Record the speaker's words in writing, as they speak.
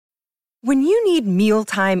When you need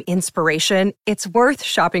mealtime inspiration, it's worth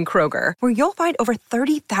shopping Kroger, where you'll find over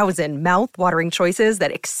 30,000 mouth-watering choices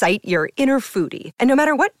that excite your inner foodie. And no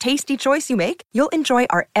matter what tasty choice you make, you'll enjoy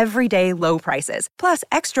our everyday low prices, plus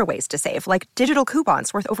extra ways to save, like digital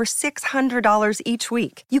coupons worth over $600 each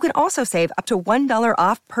week. You can also save up to $1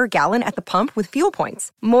 off per gallon at the pump with fuel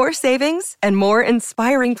points. More savings and more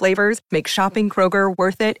inspiring flavors make shopping Kroger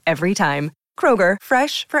worth it every time. Kroger,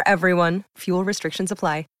 fresh for everyone. Fuel restrictions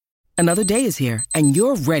apply. Another day is here, and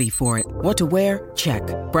you're ready for it. What to wear? Check.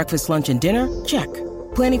 Breakfast, lunch, and dinner? Check.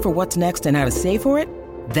 Planning for what's next and how to save for it?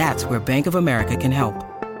 That's where Bank of America can help.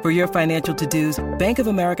 For your financial to-dos, Bank of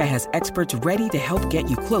America has experts ready to help get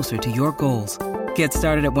you closer to your goals. Get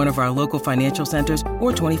started at one of our local financial centers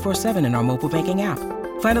or 24/7 in our mobile banking app.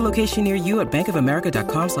 Find a location near you at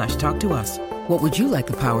bankofamerica.com/talktous. What would you like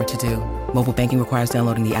the power to do? Mobile banking requires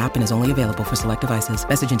downloading the app and is only available for select devices.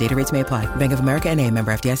 Message and data rates may apply. Bank of America N.A.,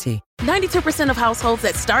 member FDIC. 92% of households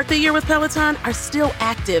that start the year with Peloton are still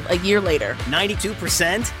active a year later.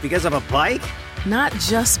 92% because of a bike? Not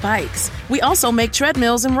just bikes. We also make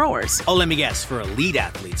treadmills and rowers. Oh, let me guess, for elite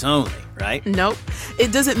athletes only, right? Nope.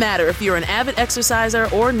 It doesn't matter if you're an avid exerciser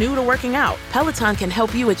or new to working out. Peloton can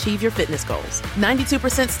help you achieve your fitness goals.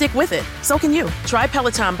 92% stick with it. So can you. Try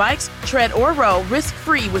Peloton bikes, tread, or row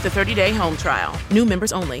risk-free with a 30-day home trial. New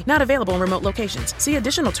members only. Not available in remote locations. See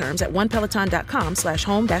additional terms at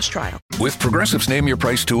onepeloton.com/home-trial. With Progressive's Name Your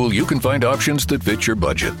Price tool, you can find options that fit your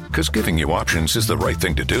budget, because giving you options is the right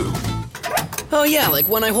thing to do. Oh yeah, like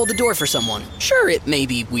when I hold the door for someone. Sure, it may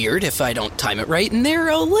be weird if I don't time it right and they're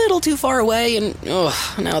a little too far away and,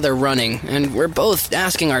 now they're running. And we're both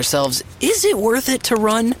asking ourselves, is it worth it to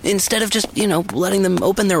run instead of just, letting them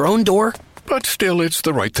open their own door? But still, it's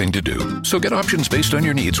the right thing to do. So get options based on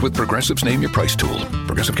your needs with Progressive's Name Your Price tool.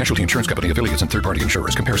 Progressive Casualty Insurance Company, affiliates, and third-party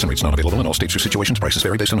insurers. Comparison rates not available in all states or situations. Prices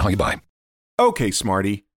vary based on how you buy. Okay,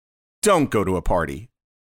 Smarty, don't go to a party.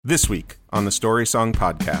 This week on the Story Song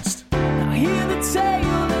Podcast. Hear the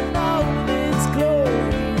tale in all its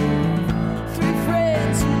glory. Three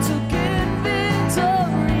friends who took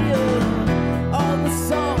inventory of all the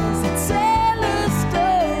songs that tell a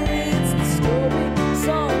story. It's the Story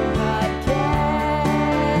Song Podcast.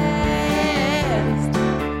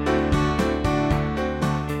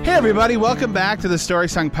 Hey everybody, welcome back to the Story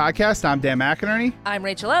Song Podcast. I'm Dan McInerney. I'm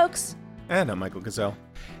Rachel Oakes. And I'm Michael Gazelle.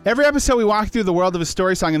 Every episode we walk through the world of a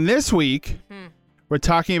story song, and this week we're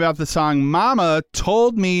talking about the song Mama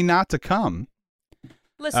Told Me Not to Come.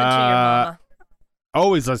 Listen to your mama.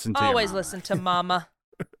 Always listen to your Always mama. listen to mama.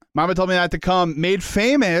 Mama Told Me Not to Come, made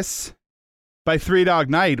famous by Three Dog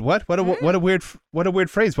Night. What a weird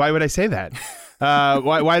phrase. Why would I say that?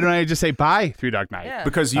 Why don't I just say bye, Three Dog Night? Yeah.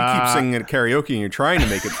 Because you keep singing at karaoke and you're trying to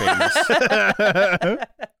make it famous.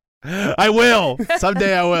 I will.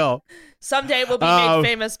 Someday I will. Someday it will be made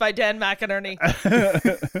famous by Dan McInerney.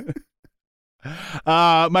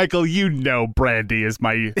 Michael, Brandy is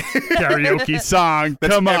my karaoke song.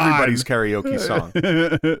 That's Come on. Everybody's karaoke song.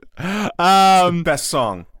 The best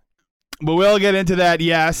song. But we'll get into that,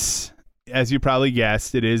 yes. As you probably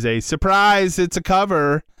guessed, it is a surprise. It's a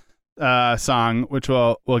cover song, which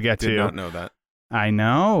we'll get to. Did not know that. I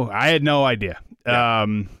know. I had no idea. Yeah.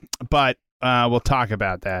 But we'll talk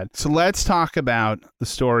about that. So let's talk about the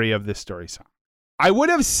story of this story song. I would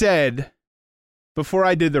have said, before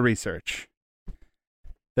I did the research,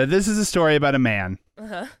 that this is a story about a man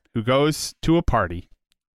who goes to a party,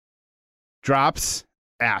 drops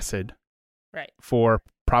acid for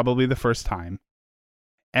probably the first time,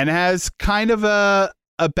 and has kind of a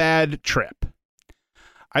bad trip.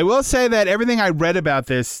 I will say that everything I read about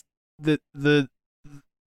this, the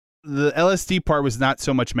LSD part was not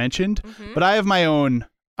so much mentioned, but I have my own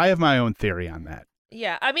theory on that.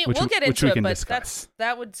 Yeah, I mean, we'll get into it, but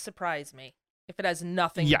that would surprise me if it has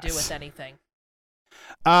nothing to do with anything.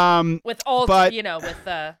 With all,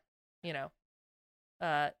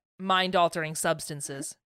 mind-altering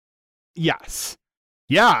substances. Yes.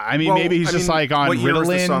 Yeah, I mean, maybe he's just like on what year was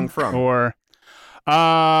the song Ritalin from? or,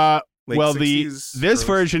 Late well, 60s, this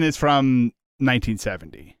version is from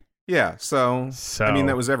 1970. Yeah, so I mean,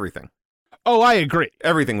 that was everything. Oh, I agree.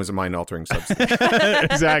 Everything was a mind-altering substance.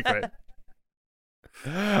 Exactly.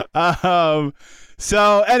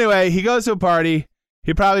 So anyway, he goes to a party.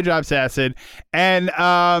 He probably drops acid, and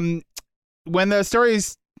when the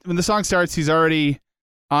song starts, he's already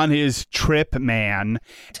on his trip, man,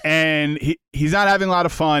 and he's not having a lot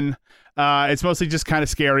of fun. It's mostly just kind of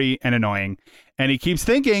scary and annoying, and he keeps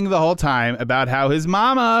thinking the whole time about how his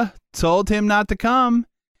mama told him not to come,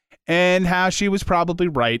 and how she was probably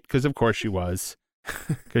right, because of course she was,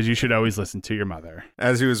 because you should always listen to your mother.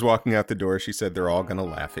 As he was walking out the door, she said, "They're all gonna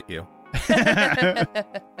laugh at you."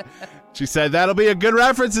 She said that'll be a good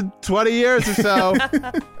reference in 20 years or so.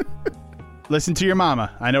 Listen to your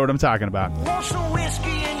mama. I know what I'm talking about. Want some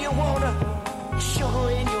whiskey in your water,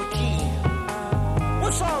 sugar in your tea.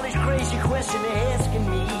 What's all these crazy questions they're asking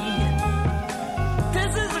me?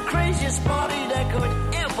 This is the craziest party that could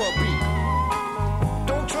ever be.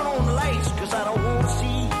 Don't turn on the lights, cause I don't want to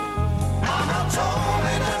see. Mama told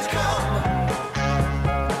me not to come.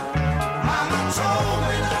 Mama told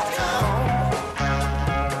me not to come.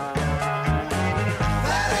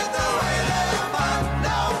 That ain't the way that I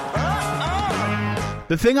know.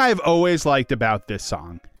 The thing I've always liked about this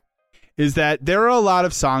song is that there are a lot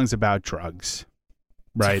of songs about drugs,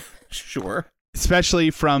 right? Sure.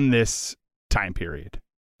 Especially from this time period,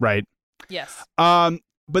 right? Yes. But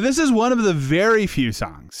this is one of the very few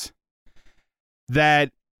songs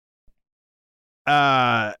that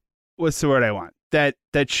what's the word I want? That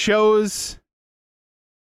shows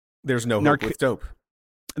there's no hope with dope.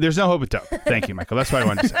 There's no hope with dope. Thank you, Michael. That's what I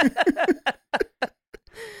wanted to say.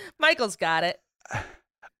 Michael's got it.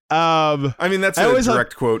 I mean, that's a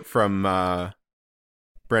direct quote from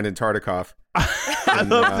Brandon Tartikoff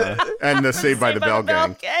and the Saved by the Bell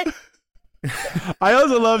gang. I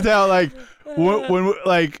also loved how, like, when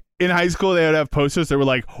like in high school they would have posters that were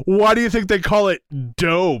like, "Why do you think they call it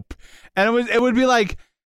dope?" And it would be like,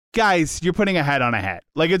 guys, you're putting a hat on a hat.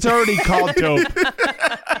 Like, it's already called dope.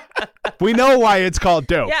 We know why it's called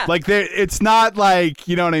dope. Yeah. Like, it's not like,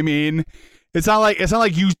 you know what I mean? It's not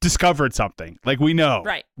like you discovered something. Like, we know.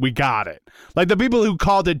 Right. We got it. Like, the people who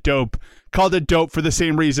called it dope for the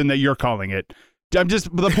same reason that you're calling it. I'm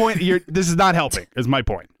just, the point here, this is not helping, is my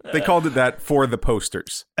point. They called it that for the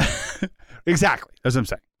posters. Exactly. That's what I'm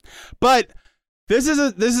saying. But this is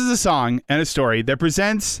a song and a story that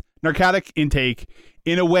presents narcotic intake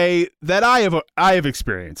in a way that I have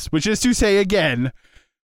experienced, which is to say, again,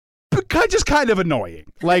 just kind of annoying.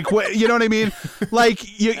 Like, you know what I mean?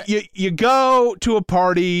 Like, you go to a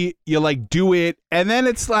party, you like do it, and then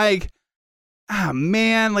it's like, ah,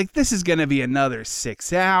 man, like, this is gonna be another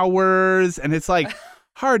 6 hours, and it's like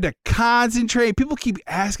hard to concentrate. People keep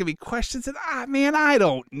asking me questions, and man, I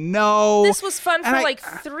don't know. This was fun for like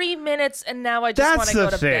 3 minutes, and now I just want to go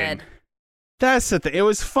to bed. That's the thing. It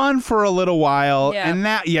was fun for a little while, and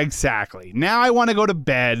now, exactly. Now I want to go to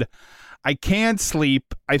bed. I can't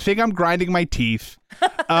sleep. I think I'm grinding my teeth.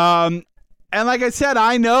 And like I said,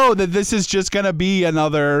 I know that this is just gonna be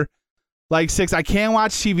another like 6. I can't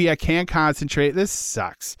watch TV. I can't concentrate. This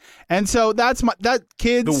sucks. And so that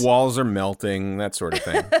kids. The walls are melting. That sort of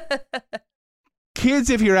thing.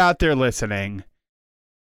 Kids, if you're out there listening,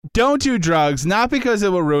 don't do drugs. Not because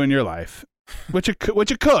it will ruin your life, which it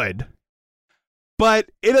could.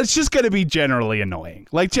 But it's just going to be generally annoying.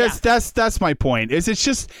 Like, just that's my point. It's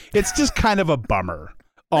just kind of a bummer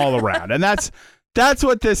all around, and that's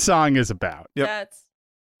what this song is about. Yep.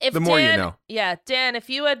 If the more you know. Yeah, Dan,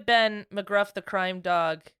 if you had been McGruff the crime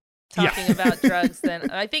dog talking about drugs,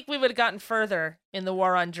 then I think we would have gotten further in the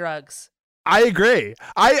war on drugs. I agree.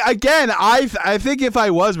 I think if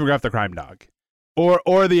I was McGruff the crime dog,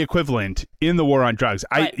 or the equivalent in the war on drugs,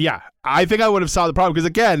 I think I would have solved the problem, because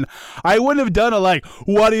again, I wouldn't have done a like,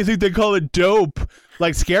 why do you think they call it dope,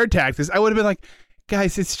 like scare tactics. I would have been like,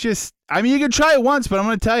 guys, it's just, I mean, you can try it once, but I'm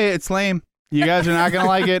going to tell you, it's lame. You guys are not going to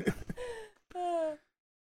like it.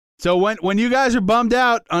 So when you guys are bummed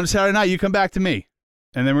out on Saturday night, you come back to me,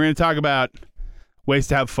 and then we're going to talk about ways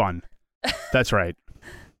to have fun. That's right.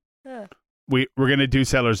 We're going to do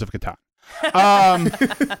Settlers of Catan.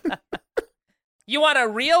 You want a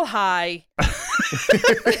real high?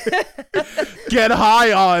 Get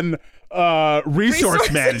high on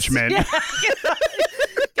resource management. Yeah,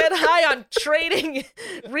 get high on trading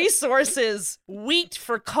resources, wheat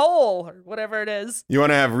for coal, or whatever it is. You want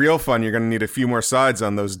to have real fun, you're going to need a few more sides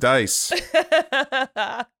on those dice.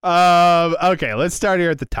 Okay, let's start here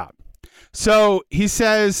at the top. So he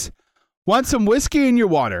says, want some whiskey in your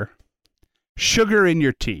water, sugar in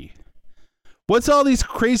your tea. What's all these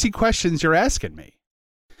crazy questions you're asking me?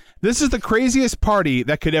 This is the craziest party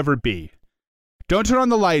that could ever be. Don't turn on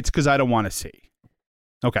the lights because I don't want to see.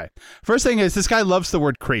 Okay. First thing is, this guy loves the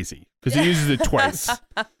word crazy because he uses it twice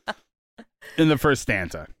in the first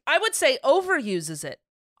stanza. I would say overuses it.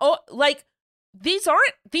 Oh, like, these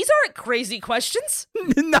aren't crazy questions.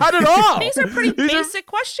 Not at all. These are pretty basic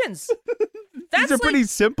questions. These are pretty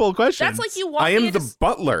simple questions. That's like you want I am the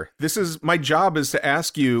butler. This is my job, is to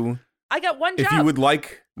ask you. I got one job. If you would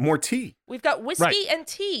like more tea. We've got whiskey and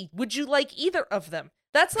tea. Would you like either of them?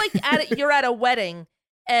 That's like you're at a wedding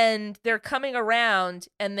and they're coming around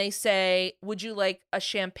and they say, would you like a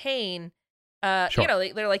champagne?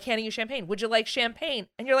 Sure. They're like handing you champagne. Would you like champagne?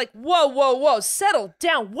 And you're like, whoa, settle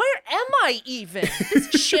down. Where am I even?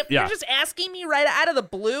 You're just asking me right out of the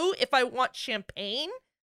blue if I want champagne?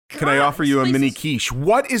 Can I offer you a mini quiche?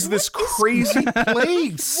 What is this crazy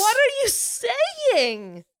place? What are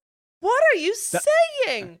you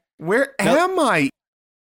saying? Where am I?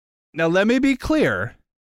 Now, let me be clear.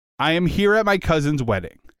 I am here at my cousin's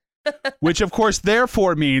wedding, which, of course,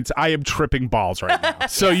 therefore means I am tripping balls right now.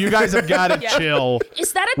 So you guys have got to chill.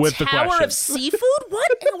 Is that a tower of seafood?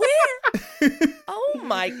 What? Where? Oh,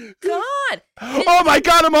 my God. Oh, my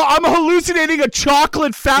God. I'm hallucinating a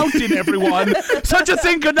chocolate fountain, everyone. Such a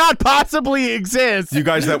thing could not possibly exist. You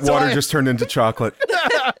guys, that water just turned into chocolate.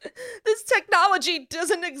 This technology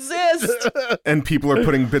doesn't exist. And people are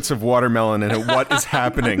putting bits of watermelon in it. What is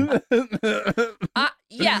happening?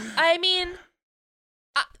 Yeah, I mean,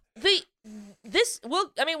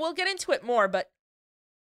 we'll get into it more, but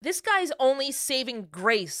this guy's only saving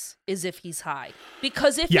grace is if he's high.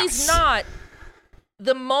 Because if he's not,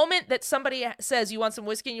 the moment that somebody says, you want some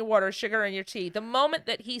whiskey in your water, sugar in your tea, the moment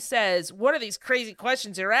that he says, what are these crazy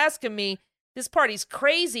questions you're asking me? This party's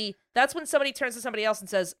crazy. That's when somebody turns to somebody else and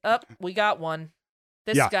says, we got one.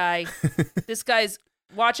 This guy's,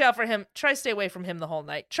 watch out for him. Try to stay away from him the whole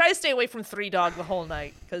night. Try to stay away from Three Dog the whole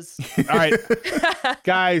night. Because all right,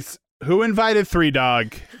 guys, who invited Three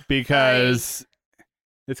Dog? Because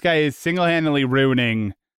this guy is single-handedly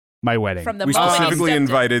ruining my wedding. We specifically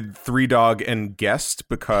invited Three Dog and guest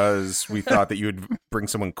because we thought that you would bring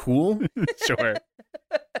someone cool. Sure.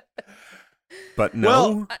 But no.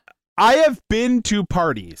 Well, I have been to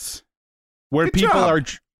parties where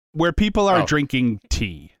people are drinking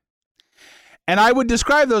tea. And I would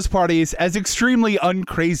describe those parties as extremely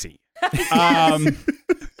uncrazy.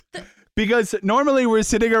 Because normally we're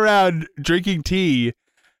sitting around drinking tea,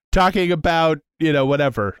 talking about,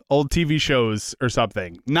 whatever, old TV shows or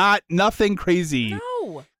something. Nothing crazy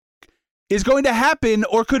is going to happen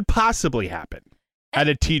or could possibly happen at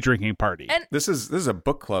a tea drinking party. And this is a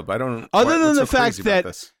book club. I don't. Other than the fact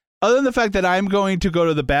that I'm going to go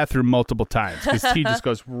to the bathroom multiple times because tea just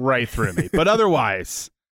goes right through me. But otherwise,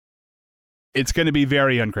 it's going to be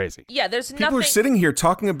very uncrazy. Yeah, there's People are sitting here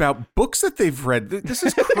talking about books that they've read. This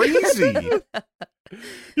is crazy.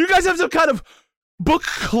 You guys have some kind of book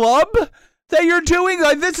club that you're doing?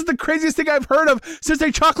 Like, this is the craziest thing I've heard of since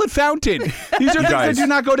a chocolate fountain. These are things that do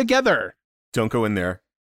not go together. Don't go in there.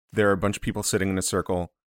 There are a bunch of people sitting in a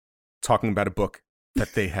circle talking about a book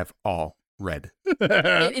that they have all read.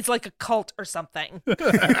 It's like a cult or something.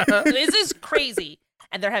 This is crazy.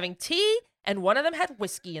 And they're having tea, and one of them had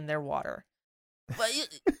whiskey in their water.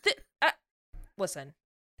 Listen.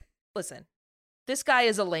 This guy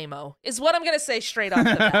is a lame-o, is what I'm going to say straight off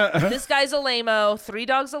the bat. This guy's a lame-o, Three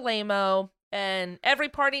Dog's a lame-o, and every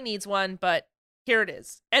party needs one, but here it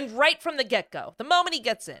is. And right from the get-go, the moment he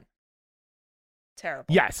gets in. Terrible.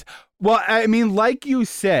 Yes. Well, I mean, like you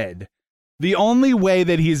said, the only way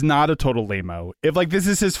that he's not a total lame-o, if this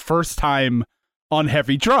is his first time on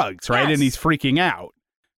heavy drugs, right? Yes. And he's freaking out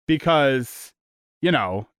because,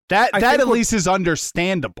 that at least is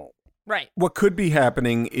understandable. Right. What could be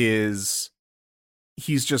happening is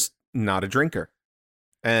he's just not a drinker.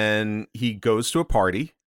 And he goes to a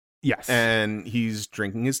party. Yes. And he's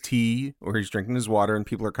drinking his tea or he's drinking his water and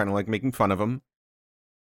people are kind of making fun of him.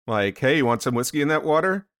 Like, hey, you want some whiskey in that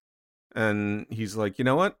water? And he's like, you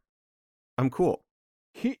know what? I'm cool.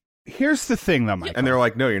 Here's the thing, though, Michael. And they're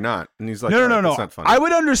like, no, you're not. And he's like, no. That's not funny. I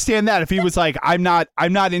would understand that if he was like, I'm not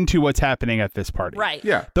into what's happening at this party. Right.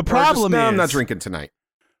 Yeah. The problem is, I'm not drinking tonight.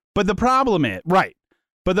 But the problem is, right.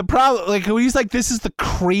 But the problem, he's like, this is the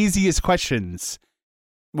craziest questions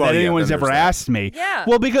that anyone's ever asked me. Yeah.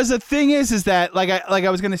 Well, because the thing is that, like I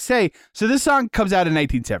was going to say, so this song comes out in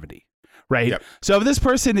 1970, right? Yep. So if this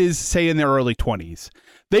person is, say, in their early 20s,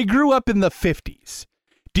 they grew up in the 50s.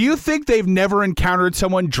 Do you think they've never encountered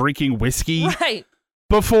someone drinking whiskey? Right.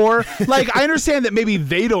 Before? I understand that maybe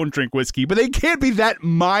they don't drink whiskey, but they can't be that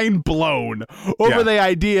mind blown over the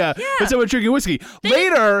idea that someone drinking whiskey.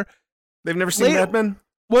 Later, they've never seen Mad Men?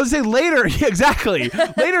 Well, say later, exactly.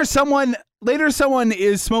 later someone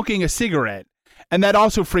is smoking a cigarette, and that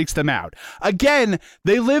also freaks them out. Again,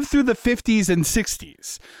 they lived through the 50s and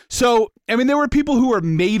 60s. So, I mean, there were people who were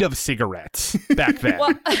made of cigarettes back then.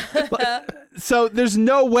 So there's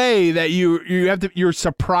no way that you're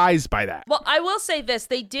surprised by that. Well, I will say this.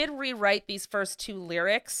 They did rewrite these first two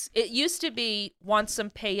lyrics. It used to be, want some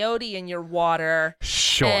peyote in your water.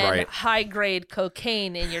 Sure, and right. high-grade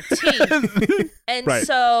cocaine in your tea. And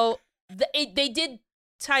so they did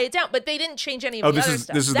tie it down, but they didn't change any of the other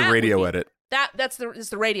stuff. This is the radio edit. This is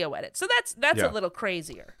the radio edit. So that's a little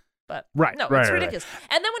crazier. But Right, no, right, it's right. ridiculous.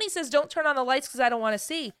 And then when he says, don't turn on the lights because I don't want to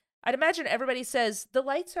see, I'd imagine everybody says, the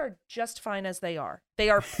lights are just fine as they are. They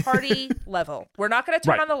are party level. We're not going to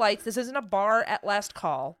turn Right. on the lights. This isn't a bar at last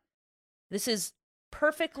call. This is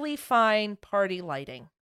perfectly fine party lighting.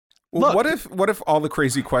 Well, Look. what if all the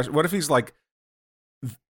crazy questions? What if he's like,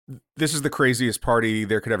 this is the craziest party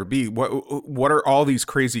there could ever be? What are all these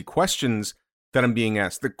crazy questions that I'm being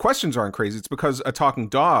asked? The questions aren't crazy. It's because a talking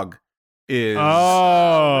dog is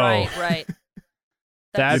Right.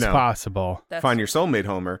 That's You know. possible. find your soulmate,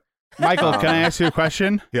 Homer. Michael, can I ask you a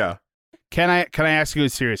question? Yeah, Can I ask you a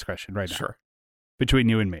serious question right now? sure. Between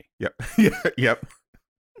you and me. Yep. Yep.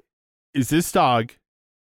 Is this dog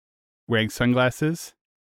wearing sunglasses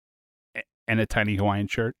and a tiny Hawaiian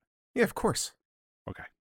shirt? Yeah, of course. Okay.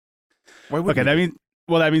 Why would Okay,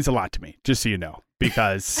 that means a lot to me, just so you know,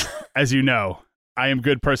 because as you know, I am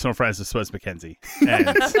good personal friends with Swez McKenzie.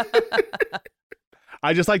 And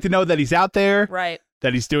I just like to know that he's out there, Right.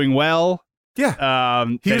 that he's doing well. Yeah. He that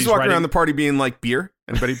was he's walking writing- around the party being like, beer?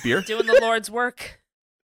 Anybody beer? Doing the Lord's work.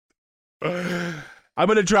 I'm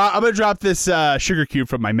gonna drop this sugar cube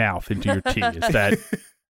from my mouth into your tea.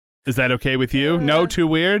 Is that okay with you? No, too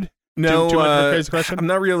weird. No, too much of a crazy question? I'm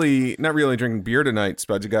not really drinking beer tonight,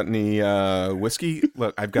 Spuds. You got any whiskey?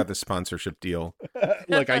 Look, I've got the sponsorship deal.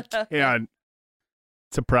 Look, I can't.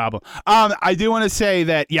 It's a problem. I do want to say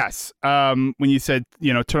that yes. When you said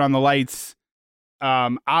turn on the lights,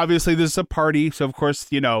 obviously this is a party, so of course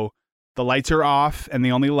the lights are off, and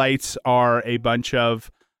the only lights are a bunch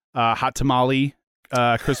of hot tamale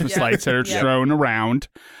Christmas Yeah. lights that are Yeah. thrown around,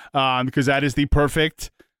 because that is the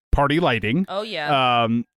perfect party lighting. Oh, yeah.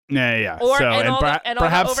 Yeah. Or so, and, all, perha- the, and all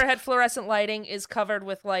perhaps the overhead fluorescent lighting is covered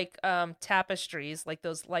with like tapestries, like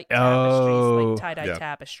those light tapestries, like tie-dye Yeah.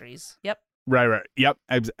 tapestries. Yep. Right. Yep.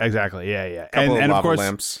 Exactly. Yeah. Couple And of of lava course,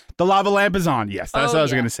 lamps. the lava lamp is on. Yes, that's Oh, what I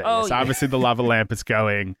was yeah. going to say. Oh, Yes, yeah. obviously the lava lamp is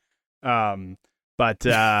going. But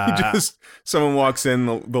Just someone walks in,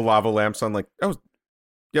 the lava lamp's on. Like, oh,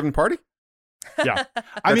 you having a party? yeah.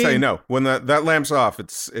 That's how you know when that lamp's off.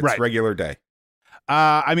 It's Right. regular day.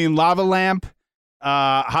 Lava lamp,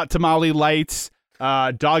 hot tamale lights,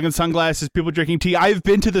 dog and sunglasses, people drinking tea. I've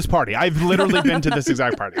been to this party. I've literally been to this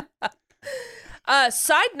exact party.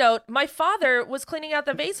 Side note, my father was cleaning out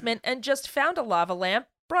the basement and just found a lava lamp,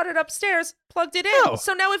 brought it upstairs, plugged it in. Oh.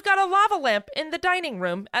 So now we've got a lava lamp in the dining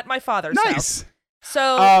room at my father's house. Nice.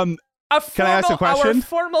 So Can I ask a our question?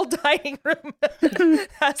 formal dining room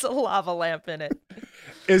has a lava lamp in it.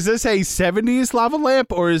 Is this a 70s lava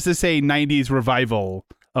lamp or is this a 90s revival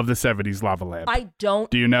of the 70s lava lamp? I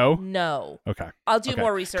don't Do you know? know. Okay. I'll do Okay.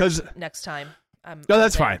 more research 'Cause- next time. No,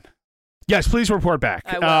 that's there. fine. Yes, please report back.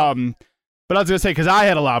 I will. But I was gonna say because I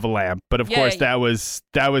had a lava lamp, but of Yeah, course yeah.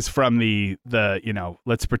 that was from the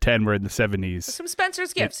let's pretend we're in the 70s. It's from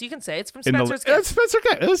Spencer's Gifts. You can say it's from In the- Spencer's It's Gifts. Spencer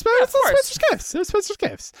Gifts. It's of course. Spencer's Gifts. It's Spencer's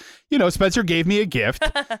Gifts. Spencer gave me a gift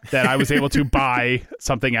that I was able to buy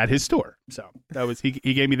something at his store. So that was he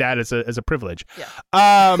gave me that as a privilege.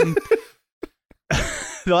 Yeah.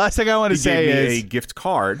 The last thing I want to He say gave me is a gift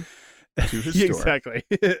card to his store. exactly.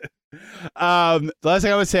 The last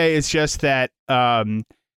thing I would say is just that.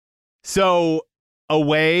 So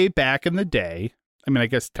away back in the day, I mean, I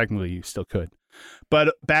guess technically you still could,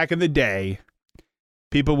 but back in the day,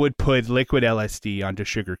 people would put liquid LSD onto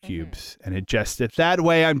sugar cubes, and if that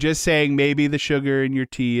way, I'm just saying maybe the sugar in your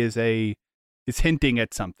tea is hinting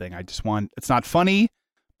at something. It's not funny,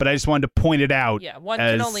 but I just wanted to point it out. Yeah, one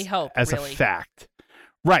as, can only hope, as really. a fact.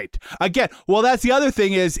 Right. Again, well, that's the other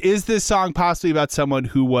thing is this song possibly about someone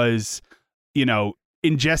who was,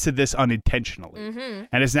 ingested this unintentionally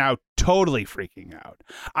and is now totally freaking out?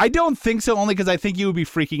 I don't think so, only because I think you would be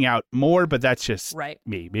freaking out more, but that's just Right.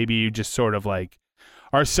 me. Maybe you just sort of like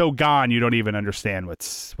are so gone you don't even understand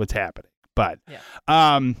what's happening. But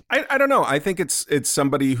I don't know. I think it's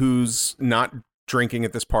somebody who's not drinking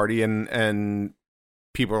at this party and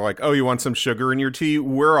people are like, oh, you want some sugar in your tea?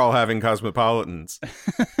 We're all having cosmopolitans.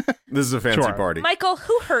 This is a fancy Sure. party. Michael,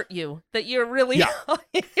 who hurt you that you're really, Yeah.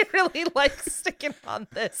 you're really like sticking on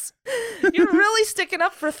this? You're really sticking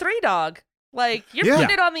up for Three Dog. Like you're Yeah.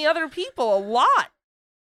 putting it on the other people a lot.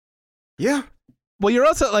 Yeah. well, you're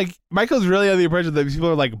also like Michael's really under the impression that people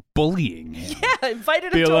are like bullying him. Yeah,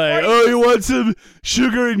 invited him Be to a like, party. oh, you want some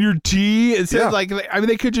sugar in your tea? Instead Yeah. of like, I mean,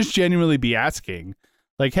 they could just genuinely be asking,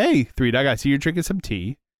 like, hey, Three Dog, I see you're drinking some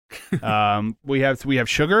tea. We have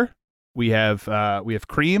sugar, we have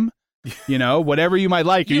cream, whatever you might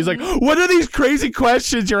like. And he's like, what are these crazy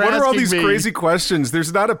questions you're What asking are all these me? crazy questions?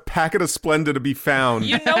 There's not a packet of Splenda to be found.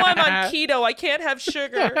 You know I'm on keto. I can't have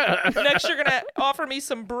sugar. Next, you're gonna offer me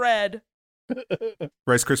some bread.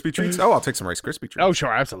 Rice Krispie treats? Oh, I'll take some Rice Krispie treats. Oh,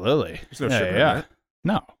 sure, absolutely. There's no sugar in that.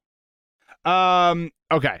 No.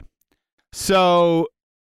 Okay. So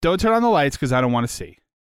don't turn on the lights because I don't want to see.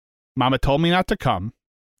 Mama told me not to come.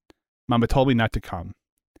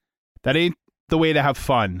 That ain't the way to have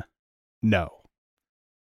fun. No.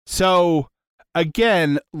 So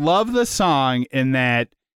again, love the song in that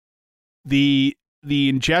the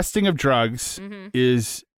ingesting of drugs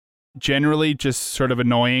is generally just sort of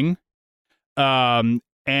annoying. And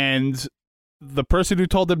the person who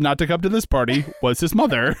told him not to come to this party was his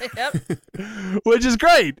mother. Yep. Which is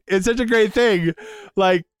great. It's such a great thing.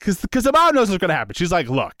 Like, because the mom knows what's going to happen. She's like,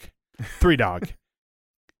 look, 3-Dog.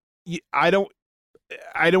 I don't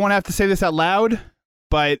want to have to say this out loud,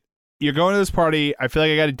 but you're going to this party. I feel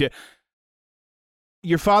like I got to do.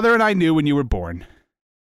 Your father and I knew when you were born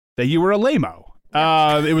that you were a lame-o.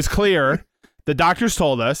 It was clear. The doctors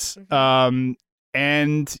told us.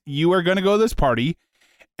 And you are going to go to this party,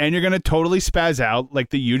 and you're going to totally spaz out like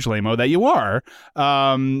the huge lame-o that you are.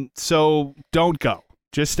 So don't go.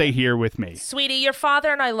 Just stay here with me. Sweetie, your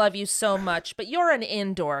father and I love you so much, but you're an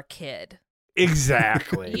indoor kid.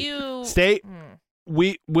 Exactly. You stay.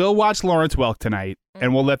 We'll watch Lawrence Welk tonight,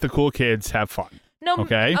 and we'll let the cool kids have fun. No.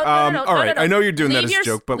 Okay. No, all right. no. I know you're doing Leave that as your- a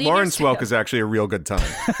joke, but leave Lawrence your- Welk is actually a real good time.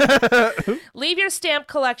 Leave your stamp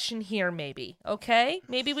collection here, maybe. Okay?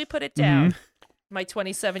 Maybe we put it down. My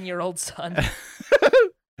 27-year-old son.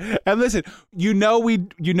 And listen, you know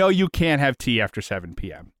you can't have tea after 7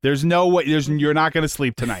 p.m. There's no way. You're not going to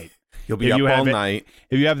sleep tonight. You'll be up all night.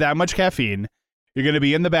 If you have that much caffeine, you're going to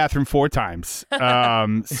be in the bathroom 4 times.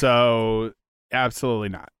 So absolutely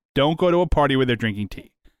not. Don't go to a party where they're drinking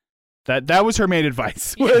tea. That was her main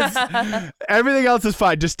advice. Everything else is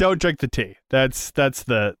fine. Just don't drink the tea. That's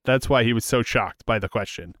why he was so shocked by the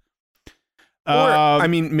question. Or I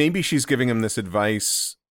mean, maybe she's giving him this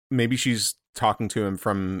advice. Maybe she's talking to him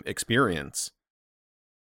from experience.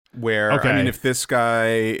 Where I mean, if this guy,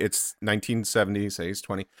 it's 1970, say he's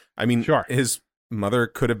 20. I mean, sure. His mother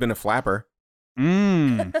could have been a flapper.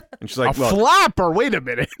 And she's like, a flapper? Wait a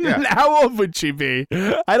minute. Yeah. How old would she be?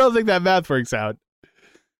 I don't think that math works out.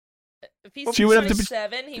 If he's She would have to be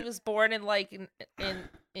 7, he was born in like in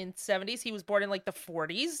 70s. He was born in like the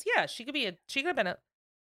 40s. Yeah, she could have been a.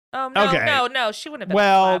 Oh no, Okay. no, she wouldn't have been.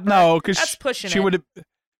 Well, a flapper. no, because that's pushing she it. would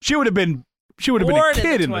have been Born a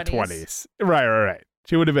kid in in the the 20s. Right.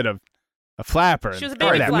 She would have been a flapper. She was a all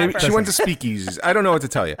baby right, flapper. maybe she went to speakeasies. I don't know what to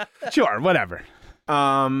tell you. Sure, whatever.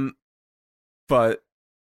 But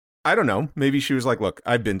I don't know. Maybe she was like, "Look,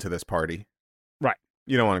 I've been to this party. Right.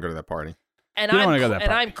 You don't want to go to that party, And You don't I'm wanna go to that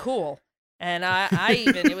party. I'm cool. And I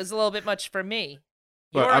even it was a little bit much for me.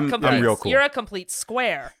 Well, You're I'm real cool. You're a complete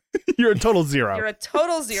square. You're a total zero. You're a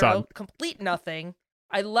total zero, Son. complete nothing.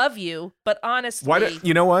 I love you, but honestly, Why?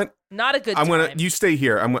 You know what? not a good I'm time. You stay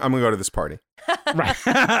here. I'm gonna go to this party. Right.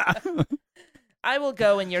 I will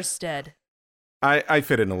go in your stead. I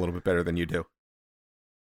fit in a little bit better than you do.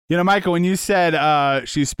 You know, Michael, when you said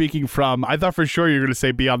she's speaking from, I thought for sure you were going to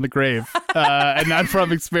say beyond the grave and not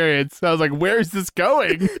from experience. I was like, where is this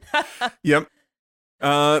going? Yep.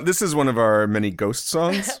 This is one of our many ghost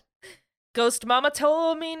songs. Ghost Mama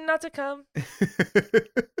told me not to come.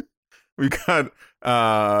 We've got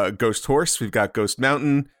Ghost Horse. We've got Ghost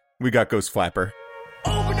Mountain. We got Ghost Flapper.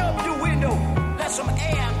 Open up your window, let some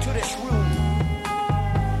air into this room.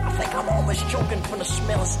 I think I'm almost choking from the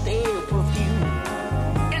smell of stale perfume.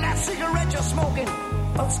 And that cigarette you're smoking,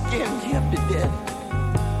 I'm scared you up to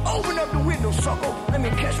death. Open up the window, sucker, let me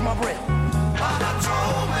catch my breath.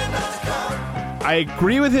 I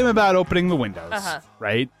agree with him about opening the windows,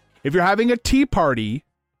 right? If you're having a tea party,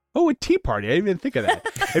 a tea party, I didn't even think of that.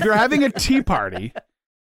 If you're having a tea party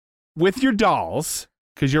with your dolls,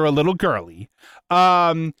 because you're a little girly,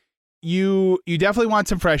 you definitely want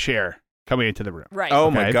some fresh air coming into the room. Right.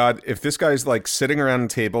 Oh my God. If this guy's like sitting around a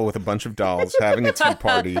table with a bunch of dolls having a tea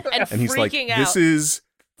party and he's like, freaking this out. is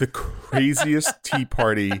the craziest tea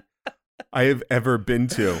party I have ever been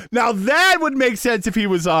to. Now that would make sense if he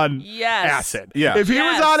was on Yes. acid. Yeah. If he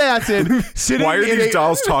was on acid, sitting Why are in these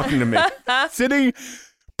dolls talking to me?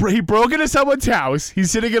 He broke into someone's house. He's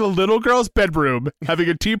sitting in a little girl's bedroom having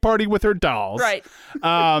a tea party with her dolls. Right.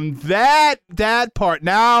 That part.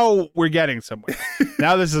 Now we're getting somewhere.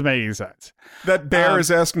 Now this is making sense. That bear is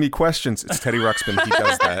asking me questions. It's Teddy Ruxpin. He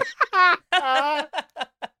does that.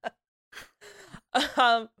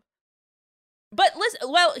 But listen,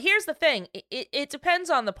 well, here's the thing. It depends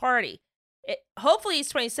on the party. Hopefully he's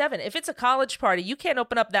 27. If it's a college party, you can't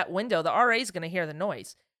open up that window. The RA is going to hear the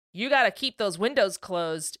noise. You got to keep those windows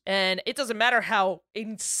closed, and it doesn't matter how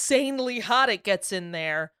insanely hot it gets in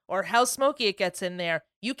there or how smoky it gets in there.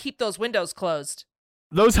 you keep those windows closed.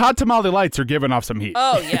 Those hot tamale lights are giving off some heat.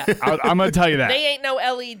 Oh, yeah. I'm going to tell you that. They ain't no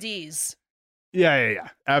LEDs. Yeah.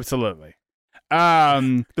 Absolutely.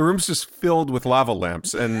 The room's just filled with lava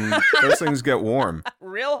lamps, and those things get warm.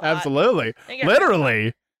 Real hot. Absolutely.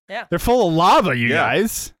 Literally. Yeah. They're full of lava, you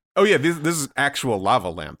guys. Oh, yeah. This is actual lava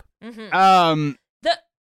lamp. Mm-hmm.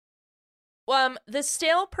 The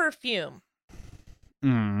stale perfume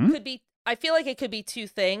could be, I feel like it could be two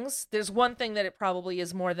things. There's one thing that it probably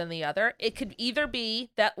is more than the other. It could either be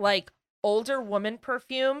that like older woman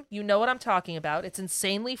perfume, you know what I'm talking about. It's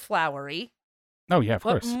insanely flowery. Oh yeah, of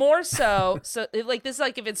course. But more so like this is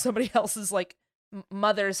like if it's somebody else's like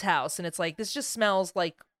mother's house and it's like this just smells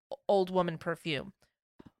like old woman perfume.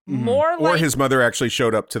 More like, or his mother actually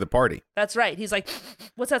showed up to the party. That's right. He's like,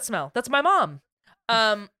 what's that smell? That's my mom.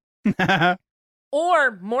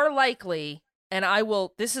 Or more likely, and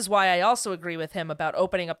this is why I also agree with him about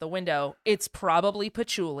opening up the window, it's probably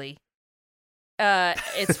patchouli.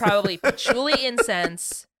 It's probably patchouli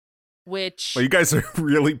incense, which... Well, you guys are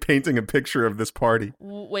really painting a picture of this party.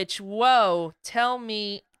 Whoa, tell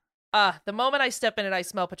me, the moment I step in and I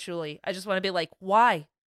smell patchouli, I just want to be like, why?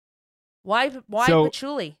 Why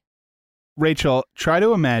patchouli? Rachel, try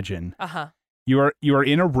to imagine. You are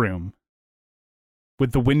in a room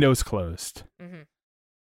with the windows closed. Mm-hmm.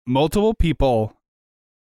 Multiple people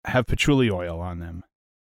have patchouli oil on them,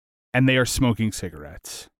 and they are smoking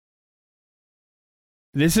cigarettes.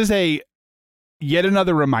 This is yet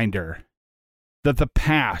another reminder that the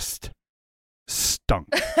past stunk.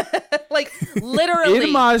 Like literally,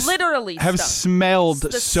 it must literally have stunk.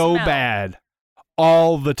 smelled so bad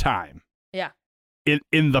all the time. Yeah.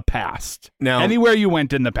 In the past. Now, anywhere you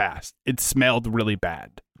went in the past, it smelled really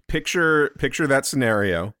bad. Picture that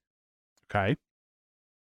scenario. Okay.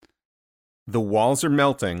 The walls are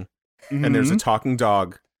melting, and there's a talking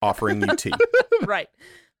dog offering you tea. Right.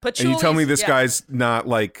 And you tell me this guy's not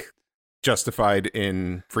like justified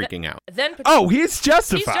in freaking out. Then he's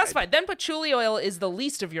justified. He's justified. Then patchouli oil is the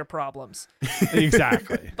least of your problems.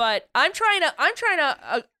 Exactly. But I'm trying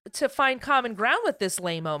to find common ground with this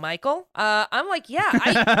lame-o, Michael. I'm like,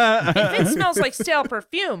 if it smells like stale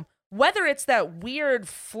perfume, whether it's that weird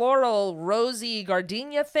floral rosy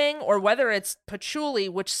gardenia thing or whether it's patchouli,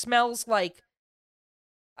 which smells like,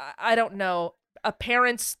 I don't know, a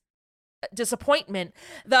parent's disappointment,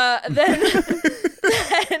 then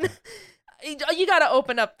you got to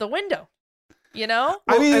open up the window, you know?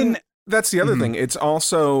 Well, I mean, that's the other thing. It's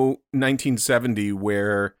also 1970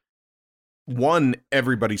 where, one,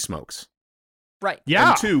 everybody smokes. Right.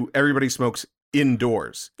 Yeah. And two, everybody smokes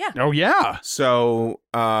indoors. Yeah. Oh, yeah. So,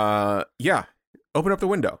 open up the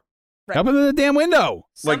window. Right. Open the damn window.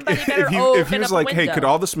 Somebody like, better if he was open up like, a hey, window. could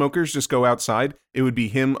all the smokers just go outside? It would be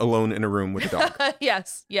him alone in a room with a dog.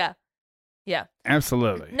 Yes. Yeah. Yeah.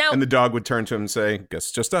 Absolutely. Now, and the dog would turn to him and say, guess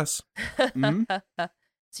it's just us.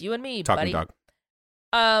 It's you and me, Talking buddy.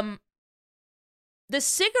 dog. The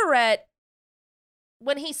cigarette,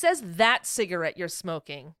 when he says that cigarette you're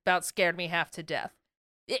smoking about scared me half to death,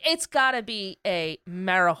 it's got to be a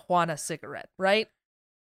marijuana cigarette, right?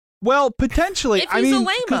 Well, potentially. If he's a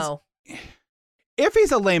lame-o. If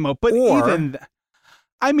he's a lame-o, but even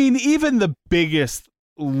the biggest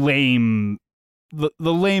lame, the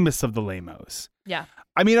lamest of the lame-os. Yeah.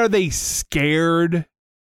 I mean, are they scared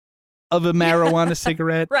of a marijuana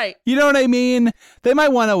cigarette? Right. You know what I mean? They might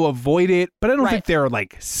want to avoid it, but I don't Right. think they're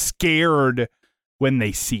like scared when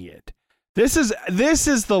they see it. This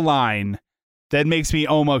is the line that makes me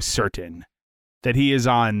almost certain that he is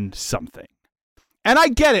on something. And I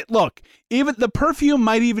get it. Look, even the perfume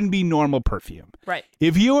might even be normal perfume. Right.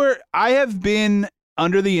 I have been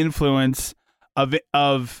under the influence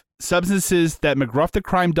of substances that McGruff the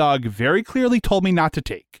crime dog very clearly told me not to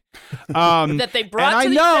take. That they brought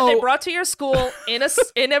that they brought to your school in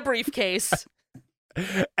a briefcase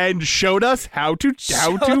and showed us how to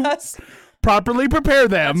properly prepare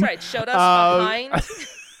them. That's right. Showed us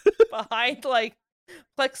behind like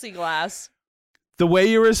plexiglass. The way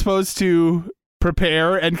you were supposed to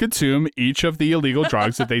prepare and consume each of the illegal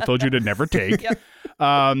drugs that they told you to never take. Yep.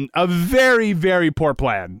 A very, very poor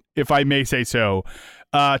plan, if I may say so.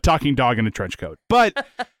 Talking dog in a trench coat. But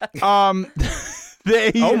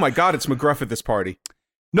they... Oh my God, it's McGruff at this party.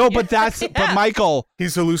 No, but but Michael...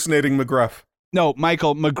 He's hallucinating McGruff. No,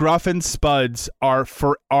 Michael, McGruff and Spuds are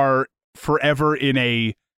forever in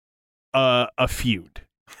a feud.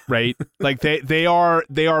 Right? Like they are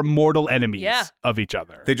mortal enemies of each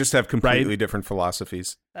other. They just have completely different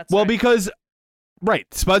philosophies. That's well, right. because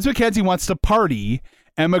Spuds McKenzie wants to party,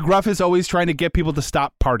 and McGruff is always trying to get people to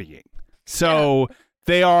stop partying. So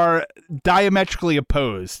they are diametrically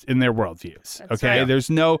opposed in their worldviews. That's okay, right.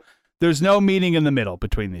 there's no meeting in the middle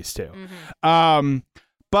between these two.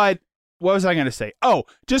 But what was I going to say? Oh,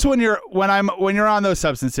 just when you're on those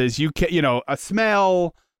substances, a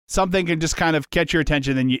smell, something can just kind of catch your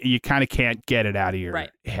attention, and you kind of can't get it out of your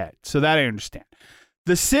head. So that I understand.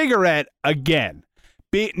 The cigarette, again,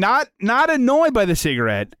 not annoyed by the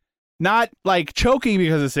cigarette, not like choking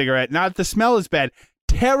because of the cigarette, not the smell is bad,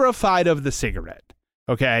 terrified of the cigarette.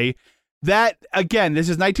 Okay, that again, this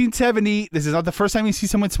is 1970. This is not the first time you see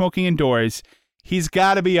someone smoking indoors. He's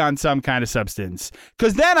got to be on some kind of substance.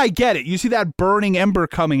 Because then I get it. You see that burning ember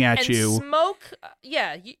coming at you. Smoke,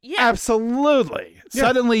 yeah. Absolutely. Yeah.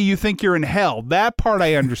 Suddenly you think you're in hell. That part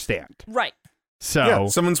I understand. Right. So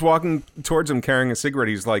someone's walking towards him carrying a cigarette.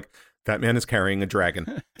 He's like, that man is carrying a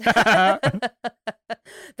dragon. That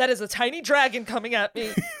is a tiny dragon coming at me.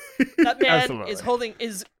 That man is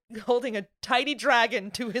holding a tiny dragon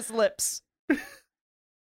to his lips.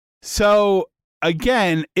 So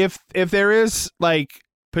again, if there is like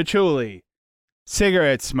patchouli,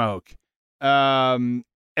 cigarette smoke,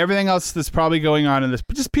 everything else that's probably going on in this,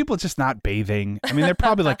 but just people just not bathing. I mean, they're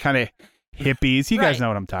probably like kind of hippies. You guys know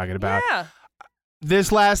what I'm talking about. Yeah.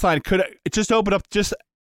 This last line could just open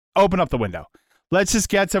up the window. Let's just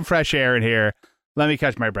get some fresh air in here. Let me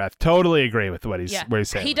catch my breath. Totally agree with what he's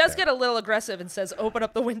saying. He does get a little aggressive and says, "Open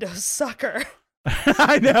up the window, sucker."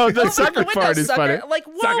 I know the sucker part is funny. Like,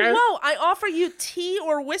 whoa! I offer you tea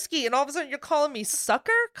or whiskey, and all of a sudden you're calling me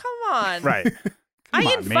sucker? Come on, right?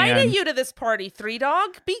 I invited you to this party, Three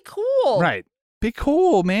Dog. Be cool, right? Be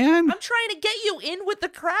cool, man. I'm trying to get you in with the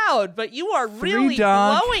crowd, but you are really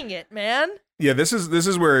blowing it, man. Yeah, this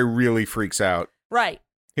is where he really freaks out. Right.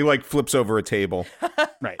 He like flips over a table.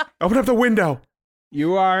 Right. Open up the window.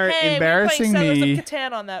 You are embarrassing me. Settlers of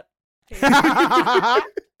Catan on that.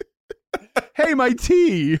 Hey, my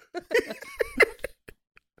tea.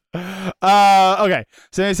 Okay.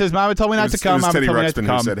 So he says, "Mama told me not to come." It was Mama Teddy told me not to Ruxpin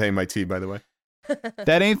come. who said, "Hey, my tea." By the way,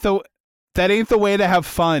 that ain't the way to have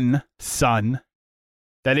fun, son.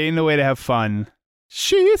 That ain't the way to have fun.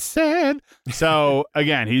 She said. So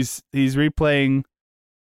again, he's replaying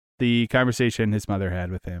the conversation his mother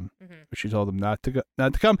had with him, where she told him not to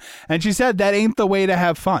come, and she said that ain't the way to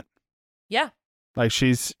have fun. Yeah. Like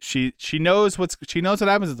she knows what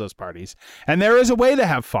happens at those parties, and there is a way to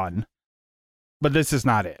have fun, but this is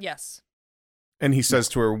not it. Yes. And he says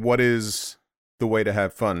to her, "What is the way to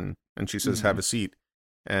have fun?" And she says, "Have a seat."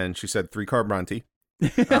 And she said, 3-carb Bronte.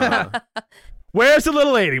 Where's the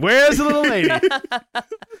little lady? Where's the little lady?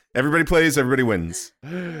 Everybody plays, everybody wins.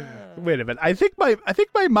 Wait a minute. I think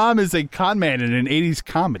my mom is a con man in an 80s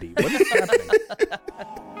comedy. What is happening?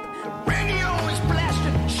 Radio is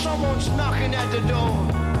blasting. Someone's knocking at the door.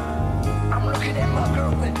 I'm looking at my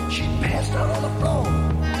girlfriend. She passed out on the floor.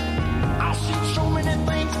 I've seen so many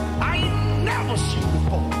things I ain't never seen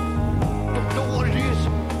before. Don't know what it is.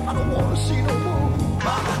 I don't want to see no more.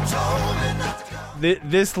 Mama told me not to come.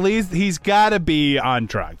 This leads. He's got to be on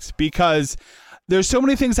drugs because there's so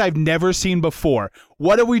many things I've never seen before.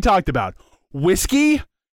 What have we talked about? Whiskey,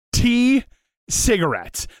 tea,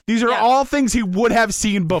 cigarettes. These are all things he would have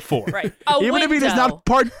seen before. Right. Even if he does not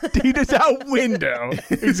he does a window.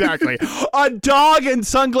 Exactly. A dog and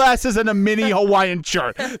sunglasses and a mini Hawaiian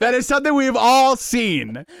shirt. That is something we've all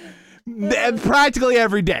seen practically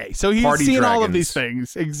every day. So he's seen all of these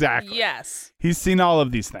things. Exactly. Yes. He's seen all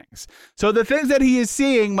of these things. So the things that he is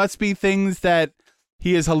seeing must be things that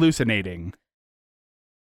he is hallucinating,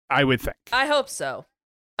 I would think. I hope so.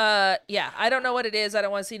 Yeah, I don't know what it is. I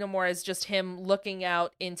don't want to see no more. It's just him looking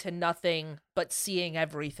out into nothing but seeing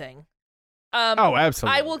everything. Oh,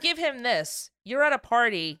 absolutely. I will give him this. You're at a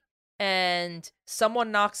party and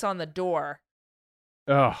someone knocks on the door.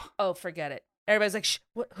 Oh, forget it. Everybody's like, shh,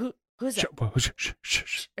 who's that?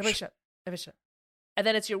 Shh. Everybody shut. And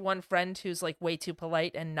then it's your one friend who's like way too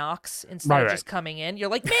polite and knocks instead of just coming in. You're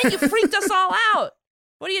like, man, you freaked us all out.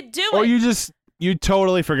 What are you doing? Or you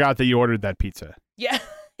totally forgot that you ordered that pizza. Yeah.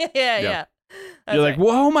 Yeah. You're like,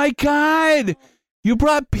 whoa, oh my God, you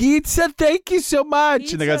brought pizza? Thank you so much.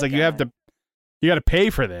 Pizza and the guy's like, you got to pay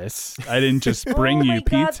for this. I didn't just bring you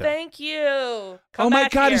pizza. God, thank you. Come oh my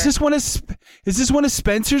back God, here. is this one of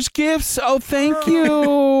Spencer's gifts? Oh, thank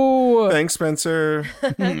you. Thanks, Spencer.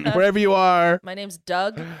 Wherever you are. My name's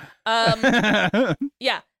Doug.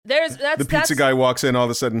 Yeah. The pizza guy walks in, all of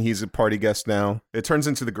a sudden he's a party guest now. It turns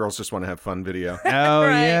into the girls just want to have fun video. Oh,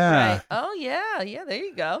 yeah. Right. Oh, yeah. Yeah, there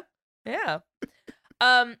you go. Yeah.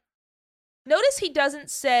 Notice he doesn't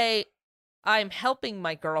say, I'm helping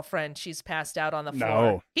my girlfriend. She's passed out on the floor.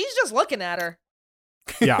 No. He's just looking at her.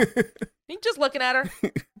 Yeah. He's just looking at her.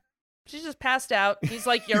 She's just passed out. He's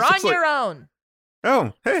like, "You're He's on just like- your own."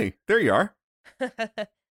 Oh, hey, there you are.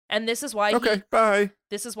 And this is why Okay, bye.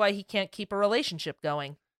 this is why he can't keep a relationship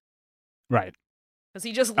going. Right. Because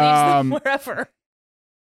he just leaves them Um, wherever.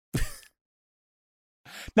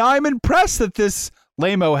 Now I'm impressed that this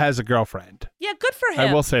lame-o has a girlfriend. Yeah, good for him.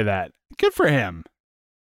 I will say that. Good for him.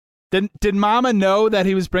 Did Mama know that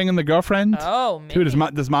he was bringing the girlfriend? Oh, maybe.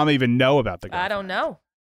 Dude, does Mama even know about the girlfriend?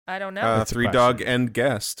 I don't know. That's a Three question. dog and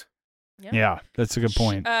guest. Yeah, that's a good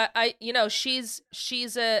point.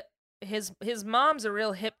 His mom's a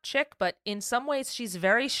real hip chick, but in some ways she's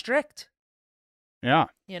very strict. Yeah.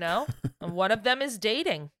 You know, and one of them is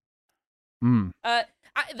dating. Mm.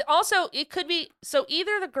 Also, it could be so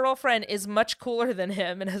either the girlfriend is much cooler than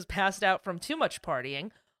him and has passed out from too much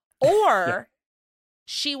partying, or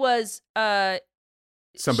she was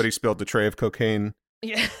Somebody spilled a tray of cocaine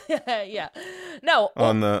yeah. No,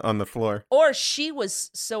 on the floor. or she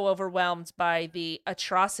was so overwhelmed by the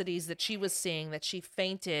atrocities that she was seeing that she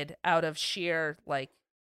fainted out of sheer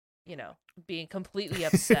being completely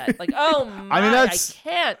upset. Like, oh my, I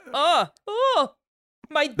can't.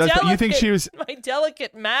 My delicate, you think she was my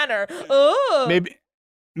delicate manner. Oh,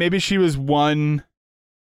 maybe she was one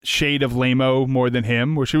shade of lame-o more than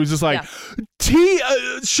him, where she was just like, tea,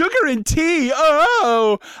 sugar and tea.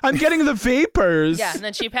 Oh, I'm getting the vapors. Yeah, and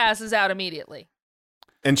then she passes out immediately.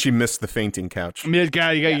 And she missed the fainting couch. I mean, you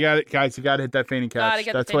got it, guys. You got to hit that fainting couch.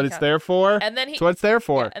 That's what it's couch. there for. And then that's what it's there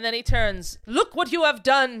for. Yeah, and then he turns. Look what you have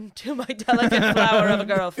done to my delicate flower of a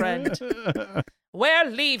girlfriend. We're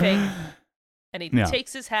leaving. And he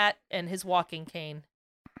takes his hat and his walking cane.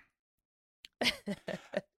 and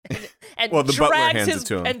well, the butler hands it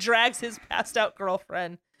to him. And drags his passed out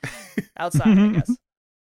girlfriend outside, I guess.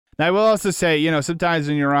 Now, I will also say, sometimes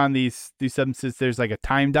when you're on these substances, there's like a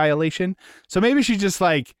time dilation. So maybe she just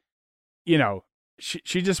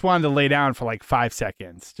she just wanted to lay down for like 5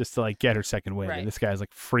 seconds just to like get her second wind. Right. And this guy's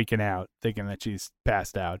like freaking out, thinking that she's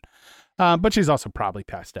passed out. But she's also probably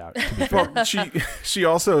passed out. To be fair. Well, she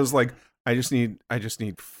also is like, I just need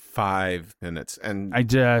 5 minutes, and I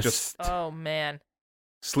just oh man,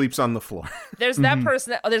 sleeps on the floor. There's that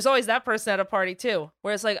person. There's always that person at a party too,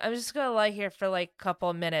 where it's like, I'm just gonna lie here for like a couple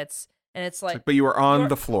of minutes, and it's like, but you are on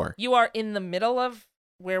the floor. You are in the middle of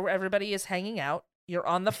where everybody is hanging out. You're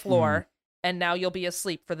on the floor, and now you'll be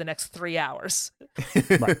asleep for the next 3 hours.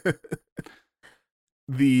 Right.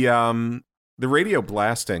 The radio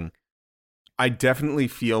blasting, I definitely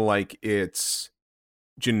feel like it's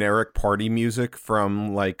generic party music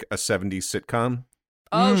from like a 70s sitcom.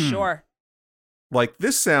 Oh, sure. Like,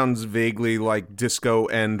 this sounds vaguely like disco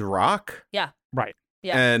and rock. Yeah. Right.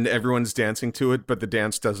 Yeah. And everyone's dancing to it, but the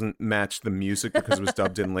dance doesn't match the music because it was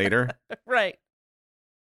dubbed in later. Right.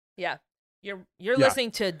 Yeah. You're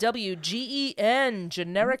listening to WGEN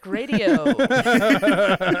generic radio.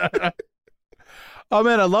 Oh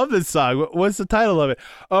man, I love this song. What's the title of it?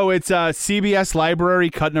 Oh, it's CBS Library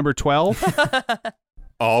Cut Number 12.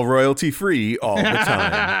 All royalty free all the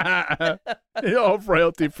time. All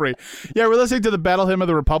royalty free. Yeah, we're listening to the Battle Hymn of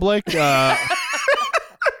the Republic.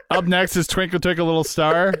 Up next is Twinkle Twinkle Little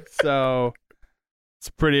Star. So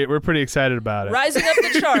we're pretty excited about it. Rising up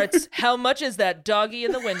the charts. How much is that doggy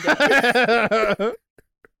in the window?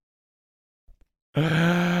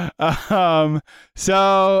 I've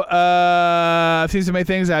seen so many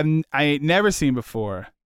things I never seen before.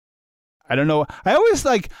 I don't know.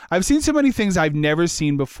 I've seen so many things I've never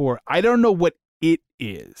seen before. I don't know what it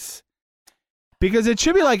is. Because it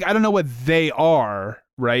should be like, I don't know what they are,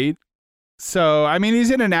 right? So, I mean,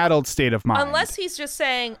 he's in an adult state of mind. Unless he's just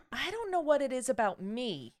saying, I don't know what it is about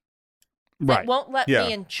me right. that won't let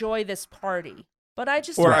me enjoy this party. But I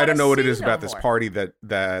just I don't know what it is no about more. this party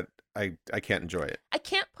that I can't enjoy it. I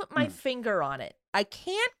can't put my finger on it. I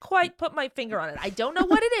can't quite put my finger on it. I don't know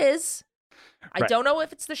what it is. I don't know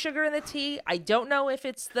if it's the sugar in the tea. I don't know if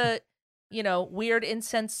it's the, weird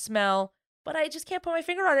incense smell. But I just can't put my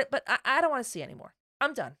finger on it. But I don't want to see anymore.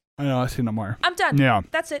 I'm done. I know. I see no more. I'm done. Yeah.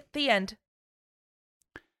 That's it. The end.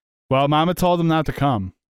 Well, Mama told him not to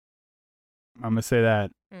come. I'm going to say that.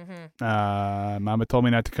 Mm-hmm. Mama told me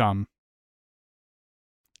not to come.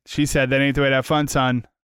 She said, that ain't the way to have fun, son.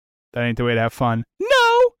 That ain't the way to have fun.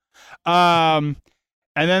 No! And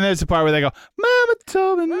then there's the part where they go, Mama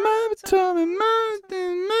told me, Mama told me, Mama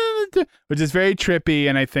told me, which is very trippy,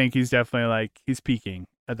 and I think he's definitely he's peaking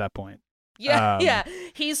at that point. Yeah, yeah.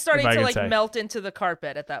 He's starting to melt into the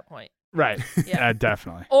carpet at that point. Right. Yeah.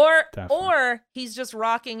 Definitely. Or he's just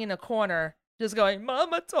rocking in a corner, just going,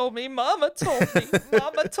 Mama told me, Mama told me,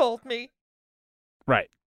 Mama told me. Right.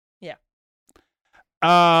 Yeah.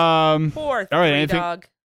 All right, Poor dog.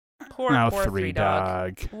 Poor Now poor Three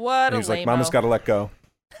Dog. What And a he's like, lame-o. Mama's got to let go.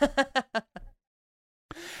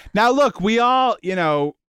 Now look, we all,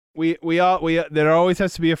 there always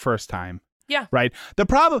has to be a first time. Yeah. Right. The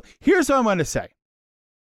problem here's what I'm going to say.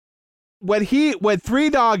 What Three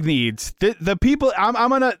Dog needs, the people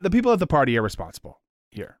the people at the party are responsible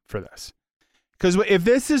here for this. Because if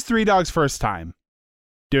this is Three Dog's first time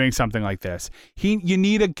doing something like this, you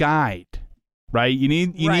need a guide, right? You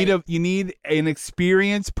need an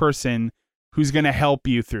experienced person who's going to help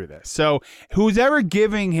you through this. So who's ever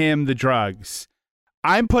giving him the drugs,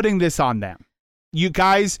 I'm putting this on them. You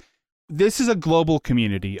guys, this is a global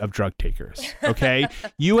community of drug takers, okay?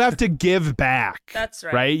 You have to give back. That's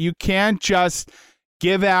right. Right? You can't just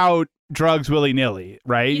give out drugs willy-nilly,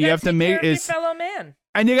 right? You have to make care of your fellow man.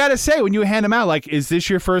 And you got to say when you hand them out, like, is this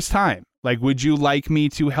your first time? Like, would you like me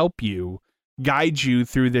to help you, guide you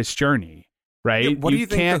through this journey, right? Yeah, what do you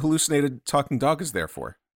think the hallucinated talking dog is there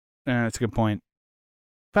for? That's a good point.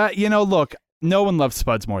 But, look, no one loves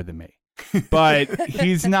Spuds more than me. But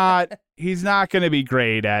he's not going to be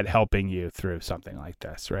great at helping you through something like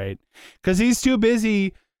this, right? Because he's too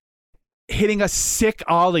busy hitting a sick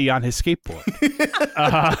ollie on his skateboard.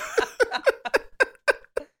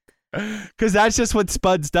 Because that's just what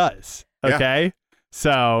Spuds does, okay? Yeah.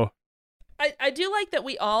 So... I do like that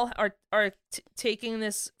we all are taking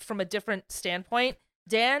this from a different standpoint.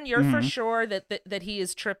 Dan, you're for sure that he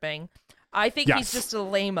is tripping. I think he's just a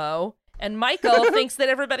lame-o. And Michael thinks that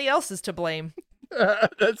everybody else is to blame.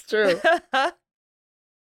 That's true.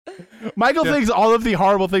 Michael thinks all of the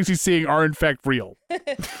horrible things he's seeing are in fact real.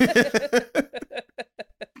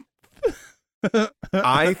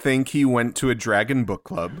 I think he went to a dragon book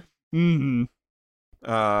club. Mm-hmm.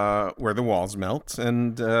 Where the walls melt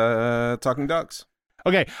and talking dogs.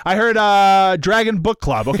 Okay, I heard Dragon Book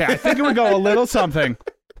Club. Okay, I think it would go a little something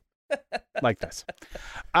like this.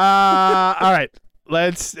 All right,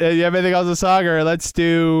 let's. You have anything else to song, or let's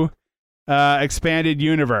do Expanded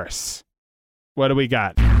Universe. What do we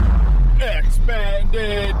got?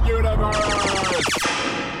 Expanded Universe.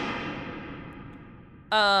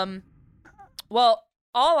 Well,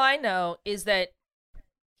 all I know is that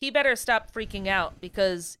he better stop freaking out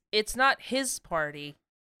because it's not his party,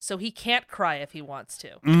 so he can't cry if he wants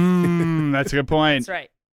to. That's a good point. That's right.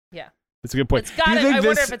 Yeah. That's a good point. It's got I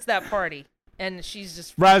wonder if it's that party, and she's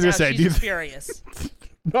just right, I was gonna say, she's furious.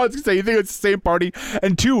 No, I was gonna say, you think it's the same party,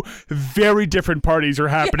 and two very different parties are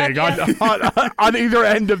happening on either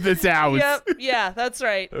end of this house. Yep. Yeah, that's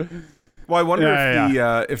right. Well, I wonder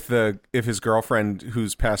if his girlfriend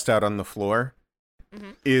who's passed out on the floor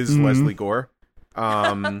is Leslie Gore.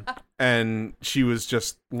 And she was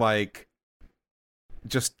just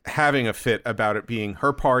having a fit about it being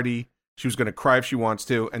her party. She was going to cry if she wants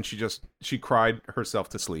to, and she cried herself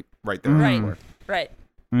to sleep right there. Right.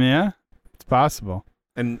 Yeah, it's possible.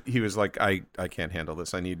 And he was like, I can't handle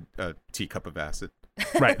this. I need a teacup of acid.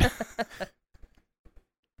 Right.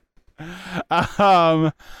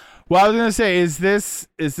 Well, I was gonna say, is this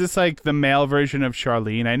like the male version of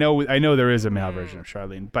Charlene? I know there is a male version of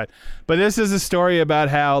Charlene, but this is a story about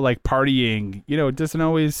how like partying, it doesn't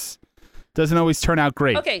always turn out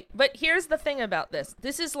great. Okay, but here's the thing about this.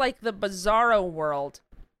 This is like the Bizarro World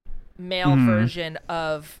male version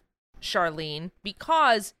of Charlene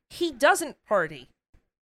because he doesn't party.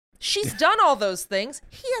 She's done all those things.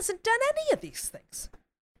 He hasn't done any of these things.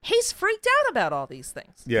 He's freaked out about all these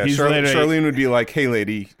things. Yeah, Charlene would be like, "Hey,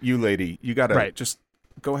 lady, you gotta just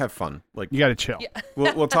go have fun. Like, you gotta chill. Yeah.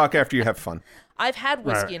 We'll talk after you have fun." I've had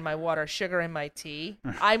whiskey in my water, sugar in my tea.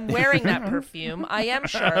 I'm wearing that perfume. I am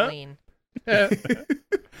Charlene.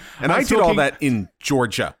 And I did all that in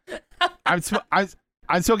Georgia. I'm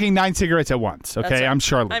smoking 9 cigarettes at once. Okay, right. I'm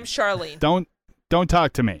Charlene. I'm Charlene. Don't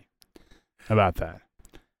talk to me about that.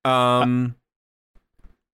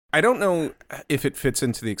 I don't know if it fits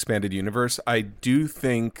into the expanded universe. I do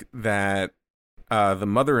think that the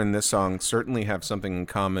mother in this song certainly have something in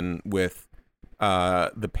common with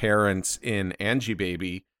the parents in Angie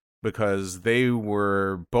Baby, because they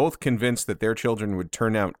were both convinced that their children would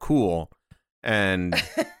turn out cool, and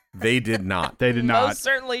they did not. They did not. Most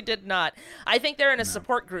certainly did not. I think they're in a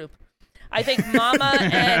support group. I think Mama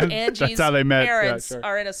and Angie's parents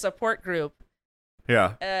are in a support group.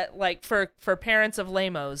 Yeah. Like for parents of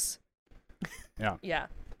lamos. Yeah. Yeah.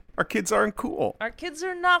 Our kids aren't cool. Our kids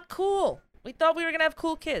are not cool. We thought we were going to have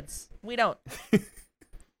cool kids. We don't.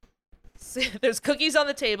 There's cookies on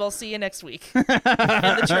the table. See you next week in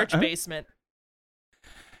the church basement.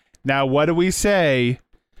 Now, what do we say?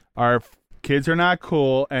 Our kids are not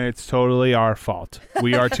cool, and it's totally our fault.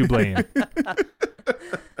 We are to blame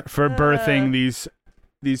for birthing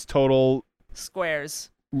these total squares.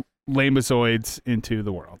 lamozoids into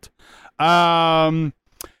the world.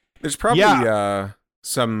 There's probably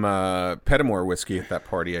some Pettimore whiskey at that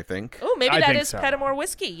party, I think. Oh, maybe that is so. Pettimore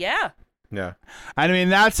whiskey. Yeah. Yeah. I mean,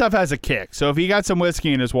 that stuff has a kick. So if he got some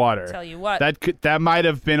whiskey in his water, Tell you what. that might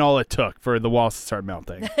have been all it took for the walls to start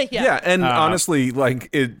melting. Yeah, and honestly, like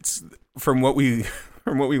it's from what we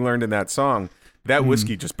learned in that song, that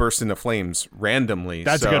whiskey just burst into flames randomly.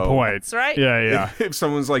 That's a good point. That's right. Yeah. If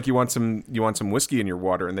someone's like, you want some whiskey in your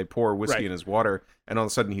water, and they pour whiskey in his water, and all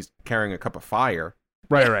of a sudden he's carrying a cup of fire.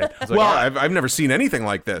 Right. It's like, I've never seen anything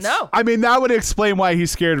like this. No. I mean, that would explain why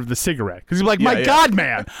he's scared of the cigarette. Because he's like, my God,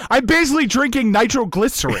 man, I'm basically drinking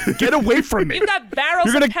nitroglycerin. Get away from me. You've got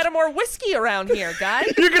barrels of Pettimore whiskey around here, guy.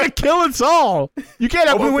 You're going to kill us all. You can't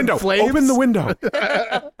have Open the window. flames. Open the window.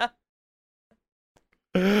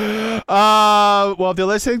 Well, if you're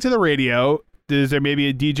listening to the radio, is there maybe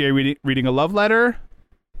a DJ reading a love letter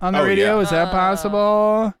on the radio? Yeah. Is that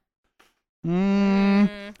possible?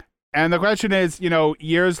 And the question is,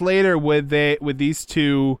 years later, with these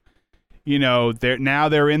two,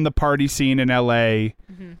 they're in the party scene in L.A.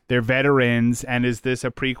 Mm-hmm. They're veterans, and is this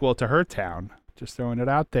a prequel to Her Town? Just throwing it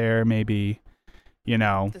out there, maybe.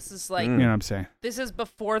 This is like, you know what I'm saying? This is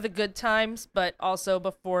before the good times, but also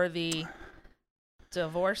before the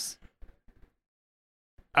divorce.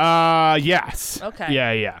 Yes. Okay.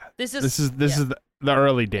 Yeah. This is the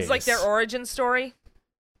early days. It's like their origin story.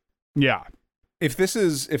 Yeah. If this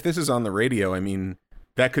is on the radio, I mean,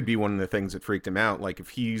 that could be one of the things that freaked him out. Like if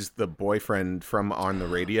he's the boyfriend from On the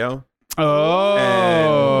Radio. Oh.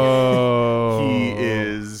 And he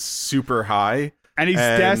is super high. And he's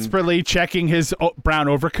desperately checking his brown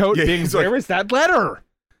overcoat. Yeah, being, where is that letter?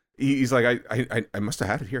 He's like, I must have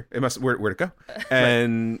had it here. It must where'd it go?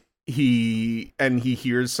 And he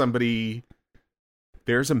hears somebody.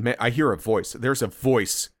 I hear a voice. There's a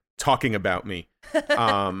voice talking about me.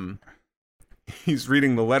 He's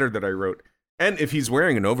reading the letter that I wrote. And if he's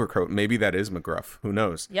wearing an overcoat, maybe that is McGruff. Who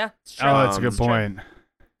knows? Yeah, it's true. Oh, that's a good point.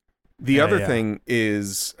 The other thing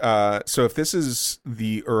is, so if this is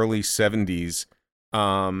the early 70s,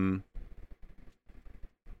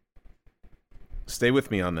 stay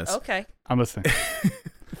with me on this. Okay. I'm listening.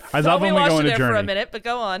 I love when we go on a journey. For a minute, but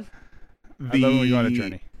go on. I love when we go on a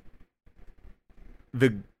journey.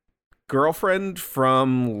 The girlfriend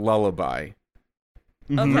from Lullaby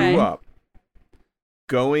Okay. grew up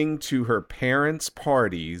going to her parents'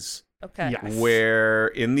 parties. Okay. Yes. Where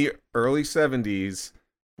in the early 70s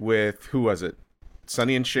with, who was it?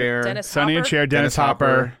 Sonny and Cher. Dennis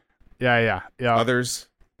Hopper. Yeah. Others.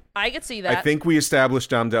 I could see that. I think we established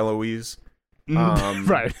Dom DeLuise.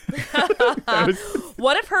 Right.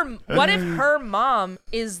 What if her mom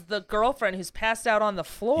is the girlfriend who's passed out on the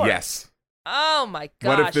floor? Yes. Oh my gosh.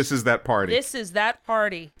 What if this is that party? This is that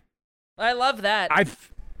party. I love that.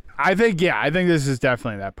 I think this is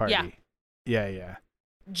definitely that party. Yeah.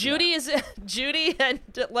 Judy and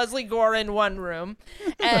Leslie Gore in one room,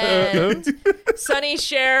 and Sonny,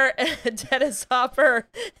 Cher, and Dennis Hopper,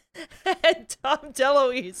 and Tom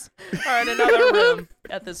DeLuise are in another room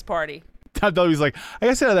at this party. Tom DeLuise like, I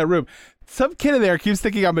gotta sit out of that room. Some kid in there keeps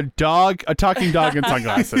thinking I'm a talking dog in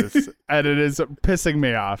sunglasses, and it is pissing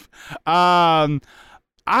me off. I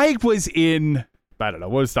was in, I don't know,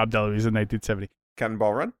 what was Tom DeLuise in 1970?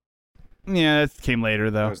 Cannonball Run? Yeah, that came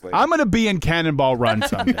later, though. Later. I'm going to be in Cannonball Run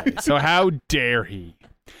someday, so how dare he?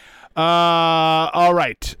 All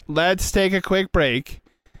right, let's take a quick break,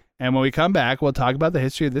 and when we come back, we'll talk about the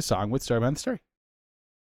history of this song with Story Behind the Story.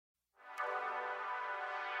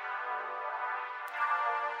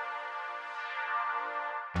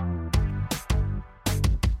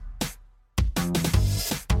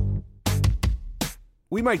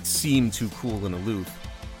 We might seem too cool and aloof,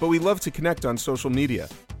 but we love to connect on social media.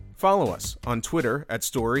 Follow us on Twitter at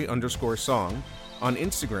 @story_song, on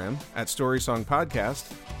Instagram at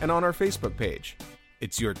 @storysongpodcast, and on our Facebook page.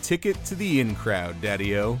 It's your ticket to the in crowd,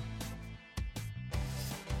 Daddy-O.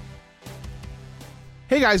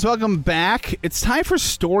 Hey guys, welcome back. It's time for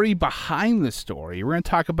Story Behind the Story. We're going to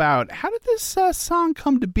talk about how did this song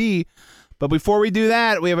come to be. But before we do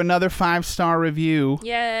that, we have another 5-star review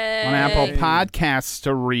Yay. on Apple Podcasts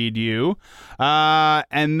to read you.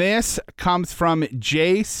 And this comes from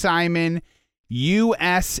J. Simon, USMC.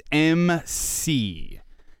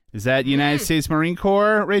 Is that United States Marine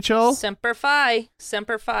Corps, Rachel? Semper Fi.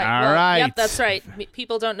 Semper Fi. All right. Yep, that's right.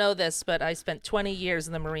 People don't know this, but I spent 20 years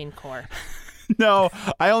in the Marine Corps. No,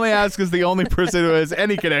 I only ask as the only person who has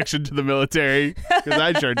any connection to the military, because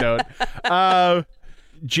I sure don't.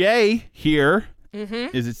 J here,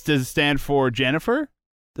 does it stand for Jennifer?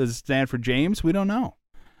 Does it stand for James? We don't know.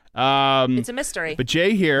 It's a mystery. But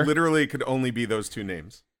J here. Literally could only be those two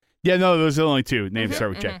names. Yeah, no, those are the only two names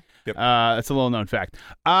start with J. Yep. That's a little known fact.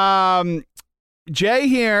 Jay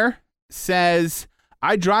here says,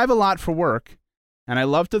 I drive a lot for work, and I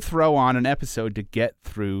love to throw on an episode to get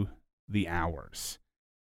through the hours.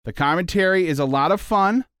 The commentary is a lot of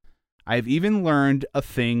fun. I've even learned a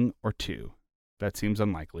thing or two. That seems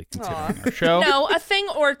unlikely considering our show. No, a thing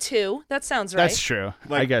or two. That sounds right. That's true.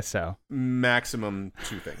 I guess so. Maximum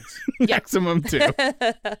 2 things. Maximum 2.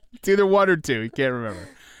 It's either 1 or 2. You can't remember.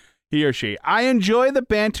 He or she. I enjoy the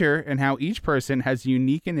banter and how each person has a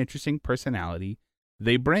unique and interesting personality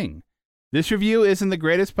they bring. This review isn't the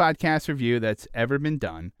greatest podcast review that's ever been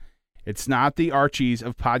done. It's not the Archies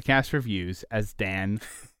of podcast reviews, as Dan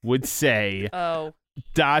would say. Oh. ...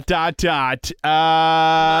 Thank gosh.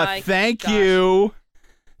 you.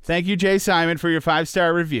 Thank you, Jay Simon, for your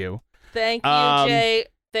 5-star review. Thank you, Jay.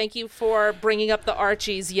 Thank you for bringing up the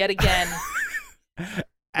Archies yet again.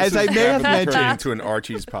 As I may have Turning mentioned, into an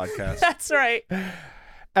Archie's podcast. That's right.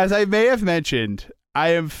 as I may have mentioned, I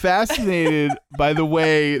am fascinated by the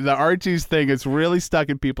way the Archies thing is really stuck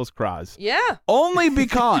in people's craws. Yeah. Only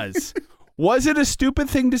because, was it a stupid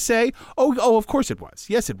thing to say? Oh, of course it was.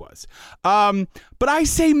 Yes, it was. But I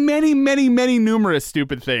say many, many, many numerous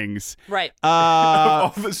stupid things. Right.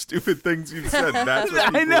 All the stupid things you've said. That's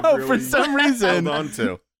what I know, really for some reason. held on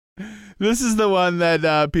to. This is the one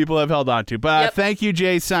that people have held on to. But thank you,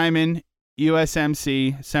 Jay Simon,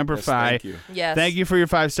 USMC, Semper Fi. Thank you. Yes. Thank you for your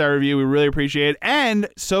 5-star review. We really appreciate it. And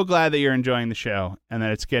so glad that you're enjoying the show and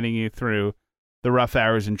that it's getting you through the rough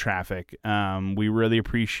hours in traffic. We really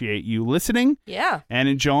appreciate you listening and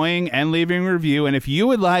enjoying and leaving a review. And if you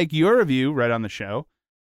would like your review read on the show,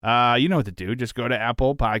 you know what to do. Just go to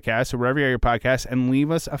Apple Podcasts or wherever you get your podcasts and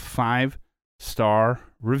leave us a 5-star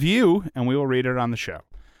review, and we will read it on the show.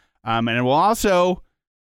 And it will also,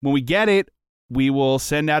 when we get it, we will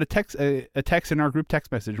send out a text in our group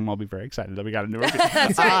text message, and we'll be very excited that we got a new review.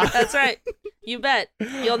 That's right. That's right. You bet.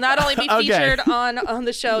 You'll not only be featured on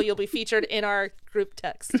the show, you'll be featured in our group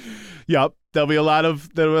text. Yep. There'll be a lot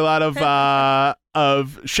of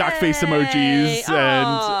shock face emojis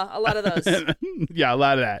and a lot of those. Yeah, a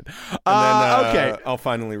lot of that. And then okay. I'll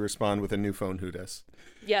finally respond with a new phone. Who does?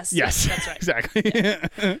 Yes. That's right. Exactly. Yeah.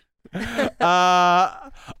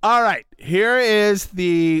 All right. Here is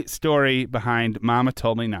the story behind Mama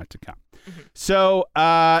Told Me Not to Come. Mm-hmm. So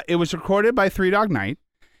it was recorded by Three Dog Night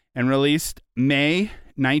and released May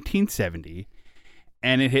 1970,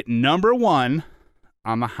 and it hit number 1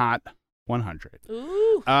 on the Hot 100.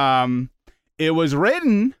 Ooh. It was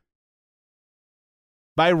written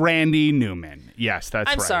by Randy Newman. Yes, that's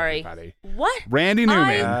right. I'm sorry. Everybody. What? Randy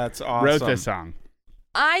Newman That's awesome. wrote this song.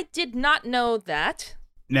 I did not know that.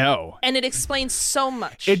 No. And it explains so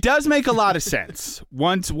much. It does make a lot of sense.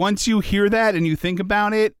 Once you hear that and you think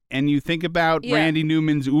about it and you think about Randy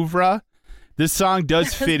Newman's oeuvre, this song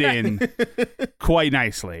does fit in quite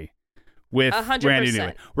nicely with 100%. Randy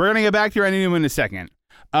Newman. We're going to get back to Randy Newman in a second.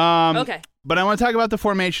 Okay. But I want to talk about the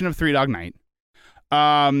formation of Three Dog Night.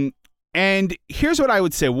 And here's what I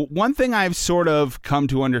would say. One thing I've sort of come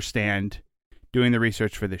to understand doing the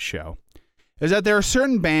research for this show is that there are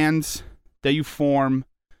certain bands that you form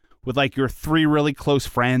with like your 3 really close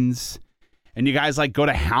friends, and you guys like go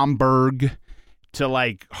to Hamburg to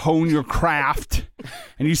like hone your craft,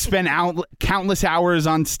 and you spend countless hours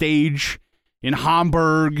on stage in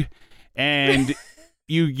Hamburg, and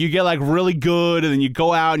you get like really good, and then you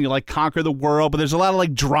go out and you like conquer the world, but there's a lot of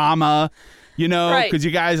like drama, you know, because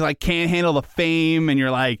you guys like can't handle the fame, and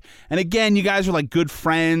you're like, and again, you guys are like good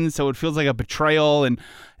friends, so it feels like a betrayal, and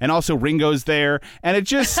also Ringo's there, and it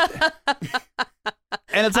just,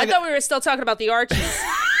 and it's like, I thought we were still talking about the Archies.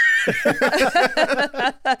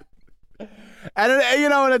 and you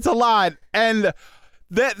know, and it's a lot, and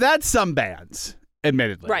that's some bands,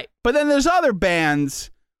 admittedly, right? But then there's other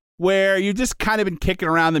bands where you just kind of been kicking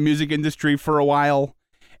around the music industry for a while,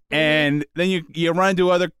 and then you run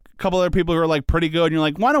into a couple other people who are like pretty good, and you're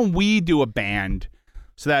like, why don't we do a band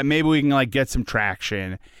so that maybe we can like get some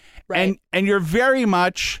traction? Right. And you're very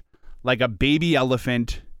much like a baby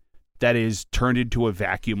elephant that is turned into a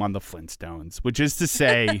vacuum on the Flintstones, which is to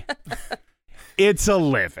say, it's a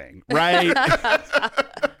living, right?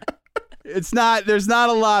 There's not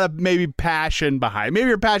a lot of maybe passion behind. Maybe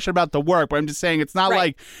you're passionate about the work, but I'm just saying it's not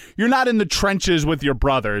like you're not in the trenches with your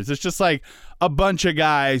brothers. It's just like a bunch of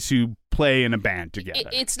guys who play in a band together.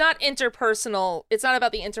 It's not interpersonal. It's not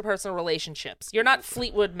about the interpersonal relationships. You're not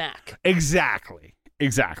Fleetwood Mac. Exactly.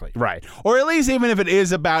 Right. Or at least even if it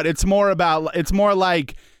is about, it's more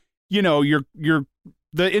like, you know, you're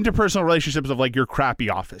the interpersonal relationships of like your crappy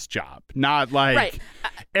office job, not like Right.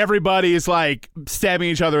 everybody is like stabbing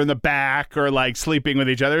each other in the back or like sleeping with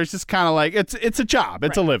each other. It's just kind of like it's a job,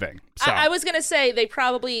 it's a living. So. I was gonna say they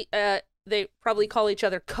probably call each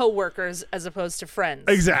other coworkers as opposed to friends.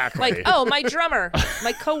 Exactly. Like, oh, my drummer,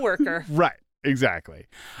 my coworker. Right. Exactly.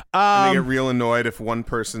 And they get real annoyed if one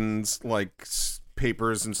person's like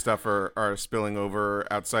papers and stuff are spilling over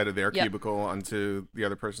outside of their cubicle onto the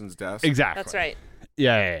other person's desk. Exactly. That's right.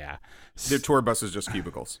 Yeah. Their tour bus is just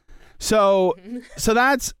cubicles. So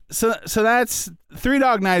that's Three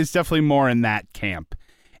Dog Night is definitely more in that camp.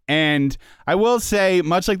 And I will say,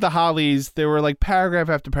 much like the Hollies, there were like paragraph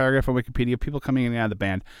after paragraph on Wikipedia, people coming in and out of the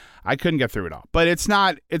band. I couldn't get through it all, but it's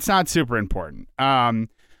not super important.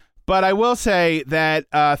 But I will say that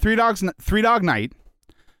Three Dog Night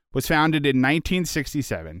was founded in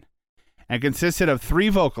 1967 and consisted of 3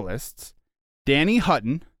 vocalists, Danny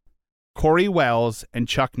Hutton, Corey Wells, and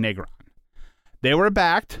Chuck Negron. They were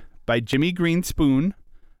backed by Jimmy Greenspoon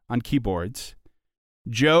on keyboards,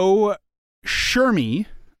 Joe Shermy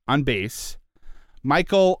on bass,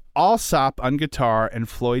 Michael Alsop on guitar, and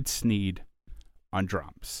Floyd Sneed on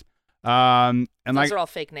drums. And those are all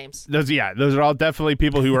fake names. Those are all definitely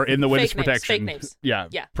people who are in the witness protection. Fake names. Yeah.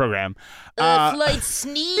 Program. Floyd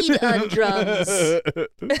Sneed on drums.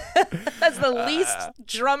 That's the least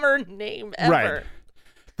drummer name ever. Right.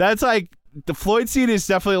 That's like the Floyd Sneed is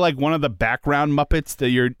definitely like one of the background Muppets that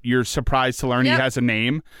you're surprised to learn he has a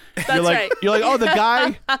name. That's you're like, right. You're like, oh, the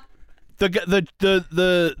guy.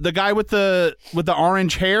 The guy with the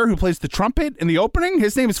orange hair who plays the trumpet in the opening,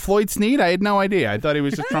 his name is Floyd Sneed. I had no idea. I thought he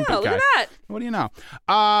was a trumpet look guy. at that. What do you know?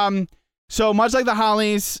 So much like the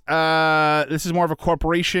Hollies, this is more of a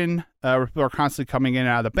corporation. People are constantly coming in and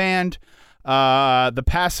out of the band. The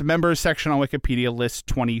past members section on Wikipedia lists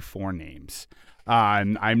 24 names.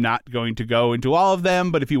 I'm not going to go into all of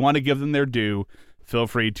them, but if you want to give them their due, feel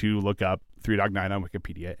free to look up Three Dog Night on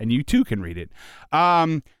Wikipedia, and you too can read it.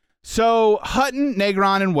 So Hutton,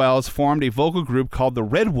 Negron, and Wells formed a vocal group called the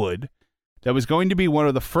Redwood that was going to be one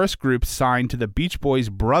of the first groups signed to the Beach Boys'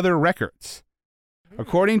 Brother Records.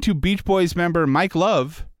 According to Beach Boys member Mike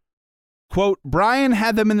Love, quote, Brian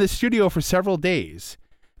had them in the studio for several days.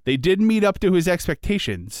 They didn't meet up to his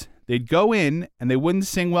expectations. They'd go in and they wouldn't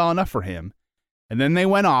sing well enough for him. And then they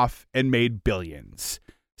went off and made billions.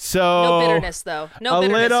 So no bitterness, though. No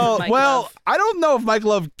bitterness. With Mike Love. I don't know if Mike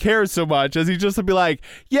Love cares so much as he just would be like,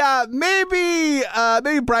 yeah, maybe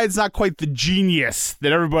Brian's not quite the genius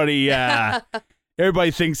that everybody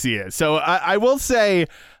thinks he is. So I will say,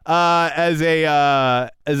 as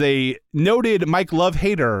a noted Mike Love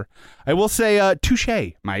hater, I will say,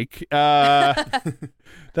 touche, Mike. That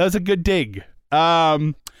was a good dig.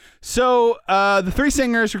 So the 3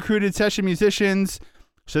 singers recruited session musicians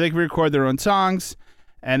so they could record their own songs.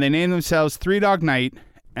 And they named themselves Three Dog Night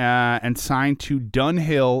and signed to the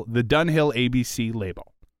Dunhill ABC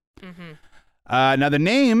label. Mm-hmm. Now, the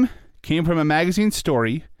name came from a magazine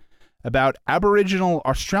story about Aboriginal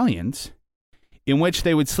Australians in which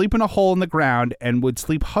they would sleep in a hole in the ground and would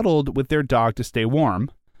sleep huddled with their dog to stay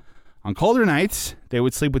warm. On colder nights, they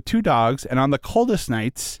would sleep with 2 dogs. And on the coldest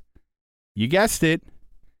nights, you guessed it,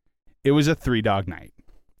 it was a 3 dog night.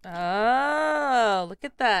 Oh, look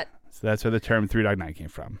at that. So that's where the term Three Dog Night came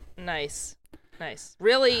from. Nice.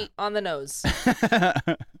 Really on the nose.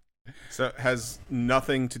 So it has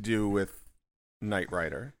nothing to do with Knight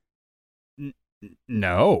Rider.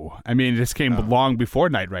 No. I mean, this came long before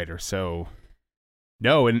Knight Rider, so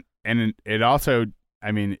no. And it also,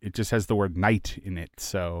 I mean, it just has the word night in it,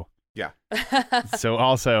 so. Yeah. So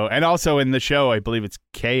also in the show, I believe it's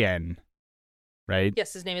KN, right?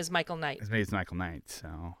 Yes, his name is Michael Knight. His name is Michael Knight,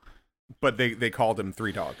 so. But they called him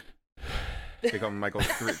Three Dog. They call him Michael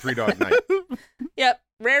Three Dog Night. Yep,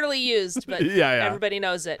 rarely used, but everybody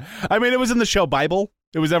knows it. I mean, it was in the show Bible.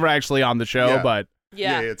 It was never actually on the show, but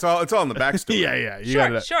yeah, it's all in the backstory.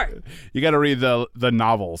 yeah. Sure. You got to read the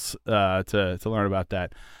novels to learn about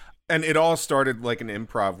that. And it all started like an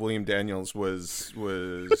improv. William Daniels was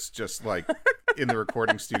just like in the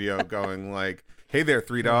recording studio going like, "Hey there,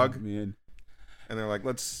 Three Dog," and they're like,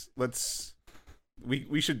 "Let's."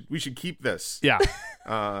 We should keep this. Yeah.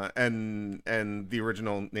 And the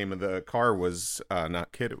original name of the car was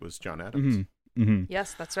not Kid, it was John Adams. Mm-hmm. Mm-hmm.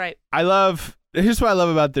 Yes, that's right. Here's what I love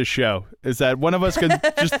about this show is that one of us can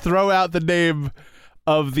just throw out the name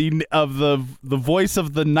of the voice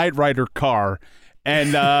of the Knight Rider car,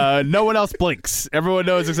 and no one else blinks. Everyone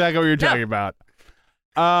knows exactly what you're talking about.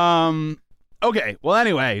 Okay. Well,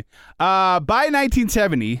 anyway, by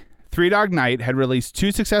 1970. Three Dog Night had released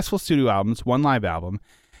 2 successful studio albums, 1 live album,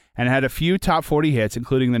 and had a few top 40 hits,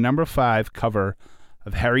 including the number 5 cover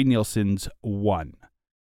of Harry Nilsson's One.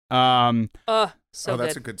 So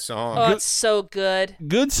that's good. a good song. Oh, it's so good.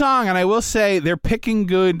 Good song, and I will say they're picking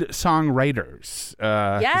good songwriters.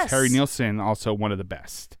 'Cause Yes. Harry Nilsson, also one of the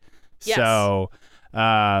best. Yes. So,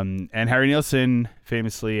 and Harry Nilsson,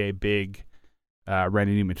 famously a big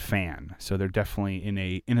Randy Newman fan. So they're definitely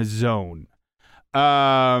in a zone.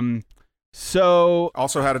 So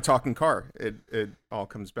also had a talking car. It all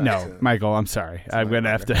comes back. no, to Michael, I'm sorry. I'm gonna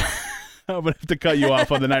have to. I'm gonna have to cut you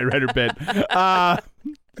off on the Knight Rider bit.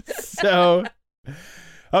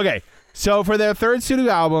 Okay. So for their third studio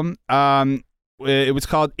album, it was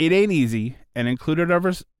called "It Ain't Easy" and included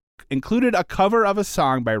a cover of a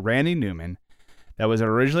song by Randy Newman that was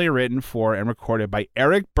originally written for and recorded by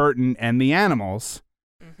Eric Burton and the Animals.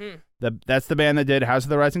 Mm-hmm. That's the band that did "House of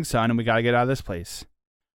the Rising Sun" and "We Gotta Get Out of This Place."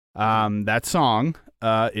 That song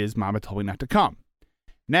is "Mama Told Me Not to Come."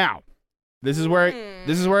 Now, this is where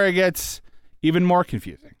it gets even more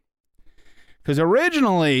confusing, because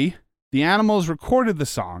originally the Animals recorded the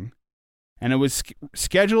song, and it was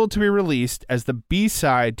scheduled to be released as the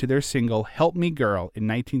B-side to their single "Help Me Girl" in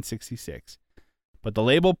 1966, but the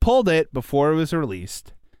label pulled it before it was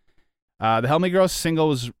released. The "Help Me Girl" single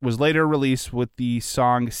was later released with the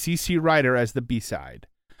song "CC Rider" as the B-side.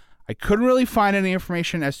 I couldn't really find any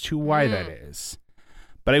information as to why that is.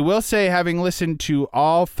 But I will say, having listened to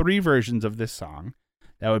all three versions of this song,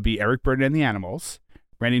 that would be Eric Burden and the Animals,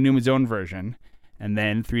 Randy Newman's own version, and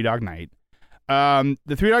then Three Dog Night.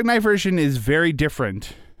 The Three Dog Night version is very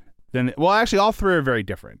different than... Well, actually, all three are very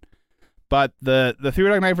different. But the Three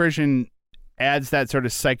Dog Night version adds that sort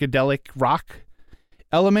of psychedelic rock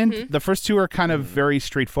element. Mm-hmm. The first two are kind of very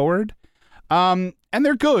straightforward. And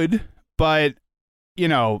they're good, but, you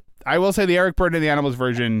know... I will say the Eric Burden and the Animals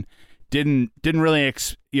version didn't really,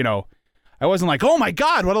 I wasn't like, oh my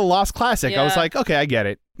God, what a lost classic. Yeah. I was like, okay, I get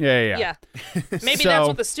it. Yeah. Maybe that's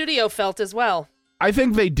what the studio felt as well. I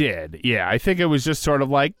think they did. Yeah, I think it was just sort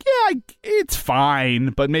of like, it's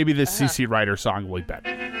fine, but maybe this CC Rider song will be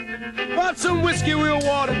better. Want some whiskey, real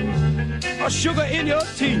water, or sugar in your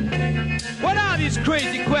tea? What are these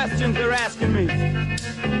crazy questions they're asking me?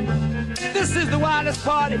 This is the wildest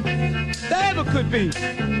party there ever could be.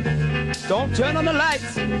 Don't turn on the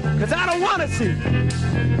lights, cause I don't wanna see.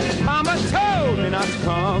 Mama told me not to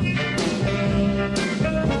come.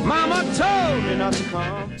 Mama told me not to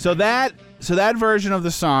come. So that version of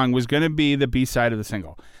the song was going to be the B-side of the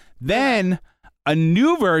single. Then a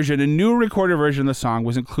new recorded version of the song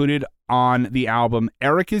was included on the album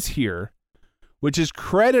Eric Is Here, which is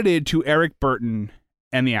credited to Eric Burton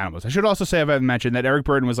and the Animals. I should also say, if I haven't mentioned, that Eric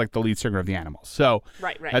Burton was like the lead singer of the Animals. So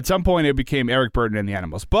right. At some point it became Eric Burton and the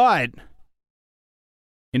Animals. But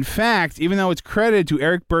in fact, even though it's credited to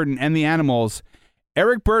Eric Burton and the Animals,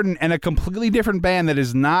 Eric Burton and a completely different band that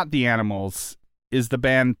is not the Animals is the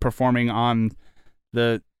band performing on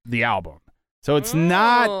the album. So it's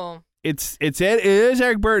not... It is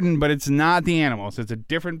Eric Burton, but it's not the Animals. It's a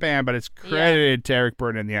different band, but it's credited to Eric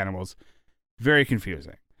Burton and the Animals. Very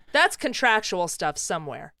confusing. That's contractual stuff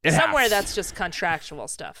somewhere. That's just contractual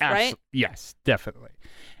stuff, right? Yes, definitely.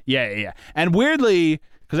 Yeah. And weirdly,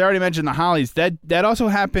 because I already mentioned the Hollies, that also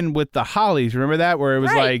happened with the Hollies. Remember that? Where it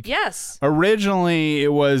was yes. Originally,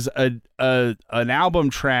 it was an album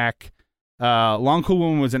track. Long Cool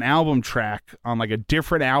Woman was an album track on like a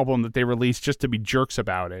different album that they released just to be jerks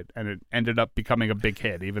about it, and it ended up becoming a big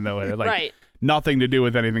hit, even though it had nothing to do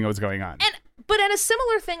with anything that was going on. But a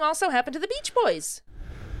similar thing also happened to the Beach Boys,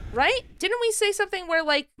 right? Didn't we say something where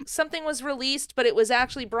like something was released, but it was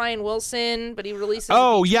actually Brian Wilson, but he released it as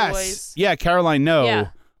the Beach Boys? Yeah, Caroline No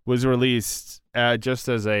was released just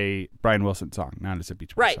as a Brian Wilson song, not as a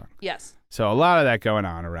Beach Boys song. Yes. So a lot of that going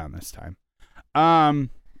on around this time.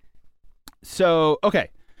 So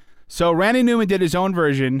Randy Newman did his own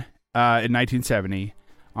version in 1970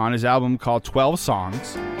 on his album called 12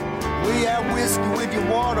 Songs. We have whiskey with your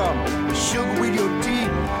water, sugar with your tea.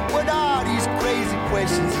 What are these crazy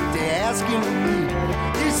questions that they're asking me?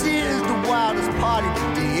 This is the wildest party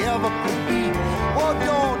that they ever could be. Well,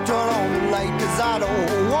 don't turn on the light, cause I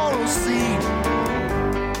don't want to see.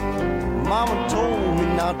 Mama told me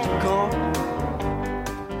not to come.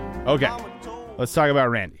 Okay, let's talk about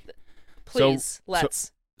Randy. Please,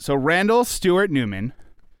 let's. So Randall Stewart Newman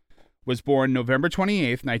was born November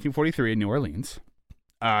 28th, 1943 in New Orleans.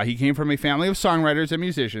 He came from a family of songwriters and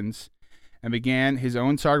musicians and began his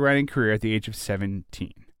own songwriting career at the age of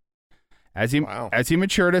 17. As he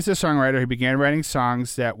matured as a songwriter, he began writing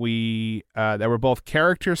songs that were both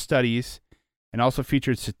character studies and also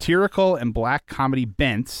featured satirical and black comedy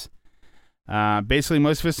bents. Basically,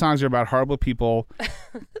 most of his songs are about horrible people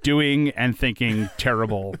doing and thinking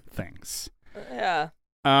terrible things. Yeah.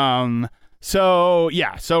 So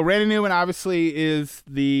Randy Newman obviously is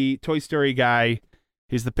the Toy Story guy.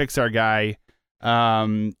 He's the Pixar guy.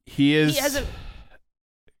 He has a.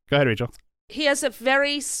 Go ahead, Rachel. He has a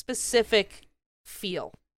very specific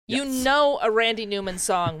feel. Yes. You know a Randy Newman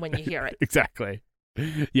song when you hear it. Exactly.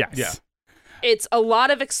 Yes. Yeah. It's a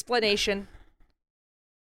lot of explanation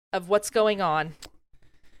of what's going on.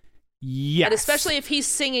 Yes. And especially if he's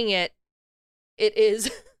singing it, it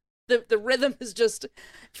is the rhythm is just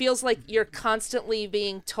feels like you're constantly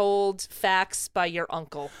being told facts by your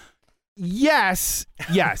uncle. Yes.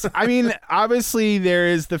 I mean, obviously there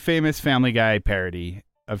is the famous Family Guy parody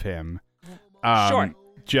of him. Sure.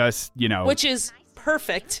 Just, Which is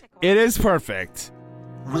perfect. It is perfect.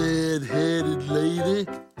 Red-headed lady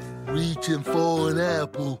reaching for an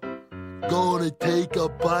apple. Gonna take a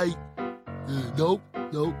bite. Nope.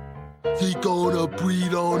 She gonna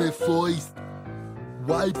breathe on it first.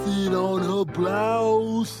 Wipes it on her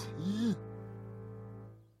blouse. Yeah.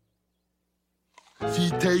 She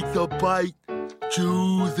takes a bite,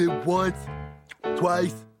 chews it once,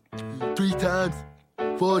 twice, 3 times,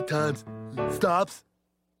 4 times, stops.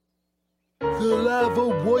 Saliva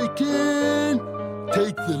working.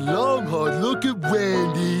 Takes a long, hard look at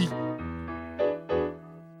Randy.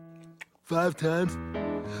 5 times.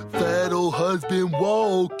 Fat old husband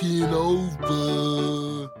walking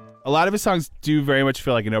over. A lot of his songs do very much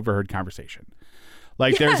feel like an overheard conversation.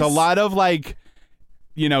 Like there's a lot of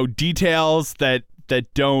details that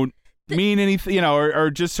don't mean anything, or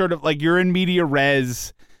just sort of like you're in media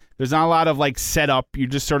res. There's not a lot of like setup. You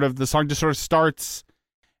just the song just sort of starts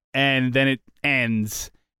and then it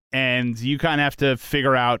ends. And you kind of have to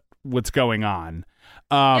figure out what's going on.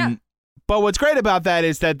 But what's great about that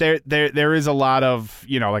is that there is a lot of,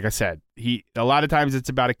 like I said, a lot of times it's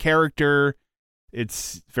about a character.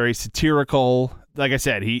 It's very satirical. Like I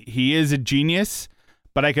said, he is a genius,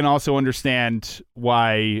 but I can also understand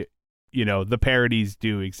why, the parodies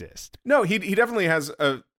do exist. No, he definitely has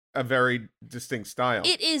a very distinct style.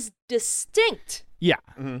 It is distinct. Yeah,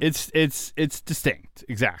 it's distinct.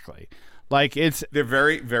 Exactly. Like they're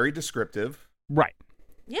very, very descriptive. Right.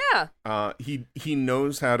 Yeah. He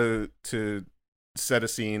knows how to set a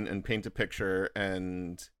scene and paint a picture,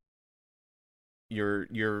 and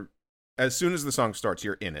you're as soon as the song starts,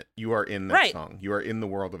 you're in it. You are in that song. You are in the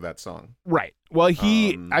world of that song. Right. Well,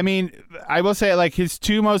 I will say like his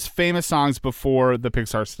 2 most famous songs before the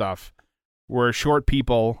Pixar stuff were Short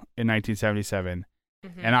People in 1977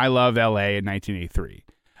 and I Love L.A. in 1983.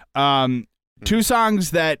 2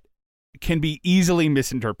 songs that can be easily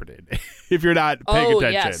misinterpreted if you're not paying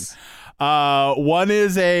attention. Yes. One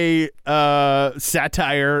is a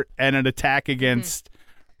satire and an attack against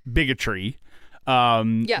bigotry,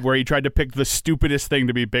 where he tried to pick the stupidest thing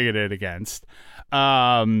to be bigoted against.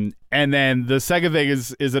 And then the second thing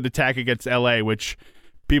is an attack against LA, which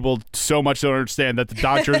people so much don't understand that the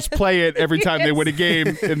Dodgers play it every time they win a game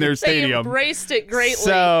in their stadium. They embraced it greatly.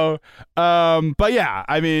 So, but yeah,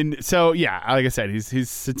 like I said, he's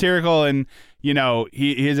satirical and,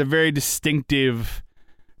 he has a very distinctive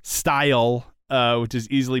style, which is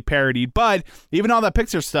easily parodied. But even all that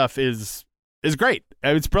Pixar stuff is great.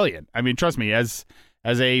 It's brilliant. I mean, trust me, as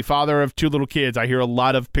a father of 2 little kids, I hear a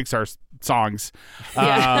lot of Pixar songs,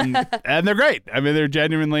 and they're great. I mean, they're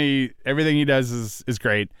genuinely, everything he does is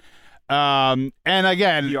great. And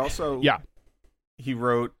again, he also he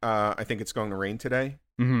wrote I Think It's Going to Rain Today.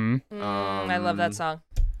 I love that song.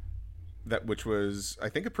 Which was, I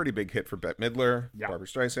think, a pretty big hit for Bette Midler. Yeah. Barbra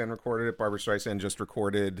Streisand recorded it. Barbra Streisand just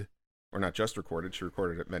recorded, or not just recorded, she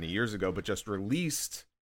recorded it many years ago, but just released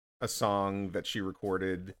a song that she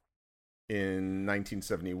recorded in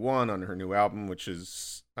 1971 on her new album, which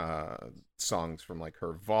is songs from like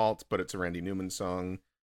her vault, but it's a Randy Newman song,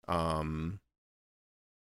 the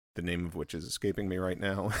name of which is escaping me right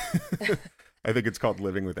now. I think it's called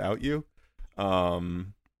Living Without You. I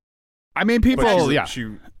mean, people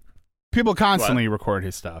people constantly What? record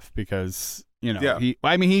his stuff because, Yeah.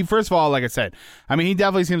 he first of all, like I said, he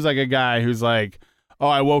definitely seems like a guy who's like, oh,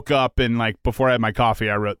 I woke up and like before I had my coffee,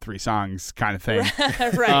 I wrote 3 songs kind of thing.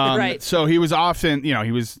 Right. So he was often,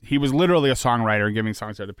 he was literally a songwriter giving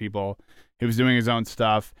songs to other people. He was doing his own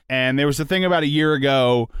stuff. And there was a thing about a year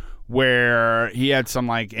ago where he had some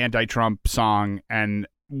like anti-Trump song, and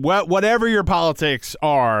whatever your politics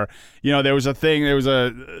are, there was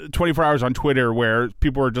a 24 hours on Twitter where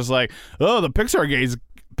people were just like, oh, the Pixar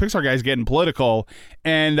guy's getting political.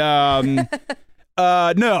 And,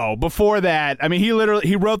 no, before that,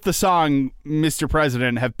 he wrote the song, Mr.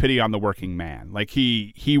 President, Have Pity on the Working Man. Like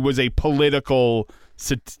he was a political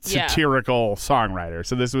satirical songwriter.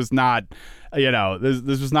 So this was not,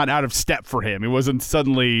 this was not out of step for him. It wasn't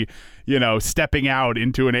suddenly, stepping out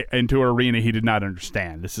into an arena he did not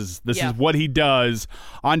understand. This is what he does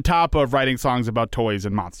on top of writing songs about toys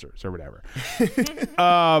and monsters or whatever.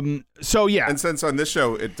 So yeah. And since on this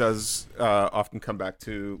show it does often come back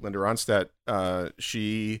to Linda Ronstadt,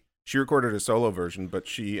 she recorded a solo version, but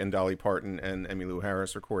she and Dolly Parton and Emmylou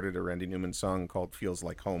Harris recorded a Randy Newman song called "Feels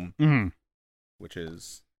Like Home," which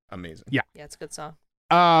is amazing. Yeah, it's a good song.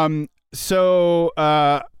 So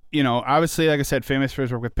obviously, like I said, famous for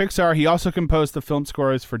his work with Pixar. He also composed the film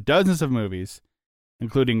scores for dozens of movies,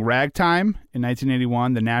 including Ragtime in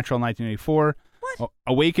 1981, The Natural in 1984,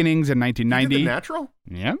 Awakenings in 1990. He did The Natural?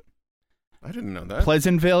 Yeah. I didn't know that.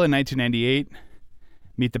 Pleasantville in 1998.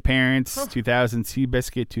 Meet the Parents, 2000,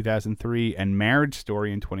 Seabiscuit, 2003, and Marriage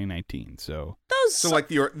Story in 2019. So like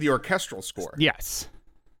the orchestral score. Yes.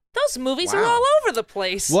 Those movies are all over the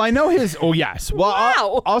place. Well, I know his. Oh, yes. Well,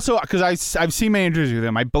 wow. Also, because I've seen many interviews with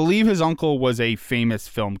him, I believe his uncle was a famous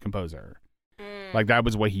film composer. Like that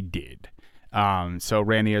was what he did. So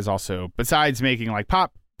Randy is also, besides making like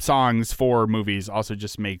pop songs for movies, also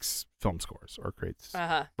just makes film scores or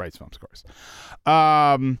writes film scores.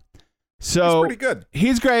 So he's pretty good.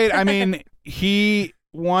 He's great. I mean,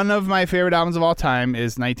 one of my favorite albums of all time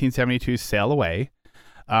is 1972's Sail Away,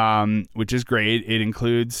 which is great. It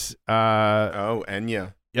includes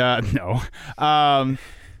Enya. No.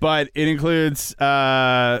 But it includes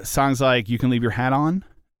songs like You Can Leave Your Hat On,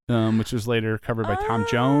 which was later covered by Tom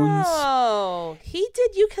Jones. Oh, he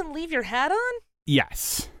did You Can Leave Your Hat On?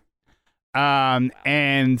 Yes. And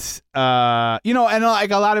like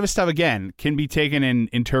a lot of his stuff, again, can be taken and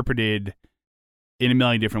interpreted in a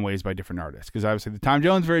million different ways by different artists. Because obviously the Tom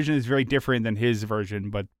Jones version is very different than his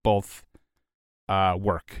version, but both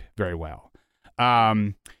work very well.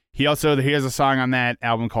 He has a song on that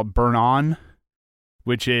album called Burn On,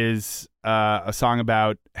 which is a song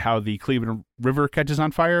about how the Cleveland River catches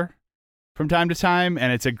on fire from time to time.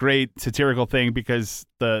 And it's a great satirical thing because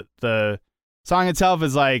the song itself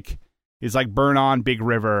is like burn on big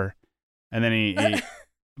river, and then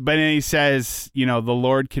but then he says, the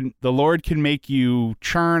Lord can make you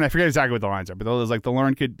churn. I forget exactly what the lines are, but it was like the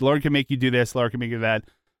Lord can make you do this, the Lord can make you that,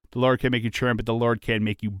 the Lord can make you churn, but the Lord can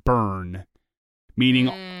make you burn,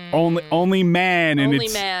 meaning only man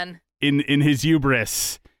in his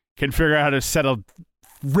hubris can figure out how to set a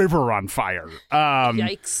river on fire.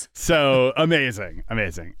 Yikes! So amazing.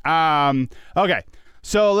 Okay,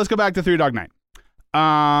 so let's go back to Three Dog Night.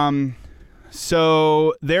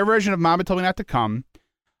 So their version of Mama Told Me Not to Come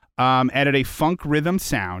added a funk rhythm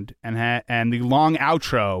sound, and the long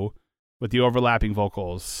outro with the overlapping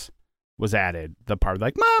vocals was added. The part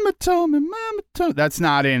like Mama Told Me, that's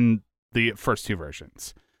not in the first two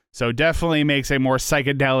versions. So definitely makes a more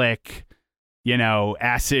psychedelic,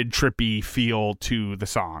 acid trippy feel to the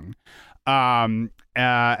song. And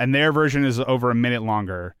their version is over a minute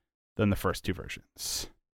longer than the first two versions.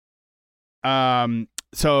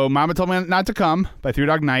 So Mama Told Me Not to Come by Three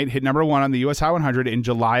Dog Night hit number 1 on the US Hot 100 in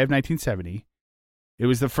July of 1970. It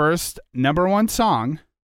was the first number 1 song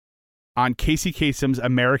on Casey Kasem's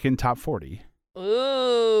American Top 40.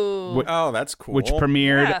 Ooh. That's cool. Which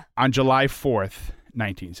premiered on July 4th,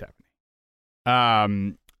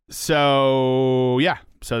 1970. So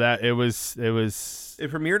that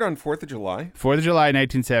it premiered on 4th of July. 4th of July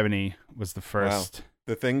 1970 was the first. Wow.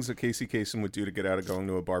 The things that Casey Kasem would do to get out of going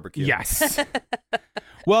to a barbecue. Yes.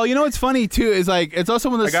 Well, what's funny too is like it's also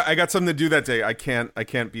one of those. I got something to do that day. I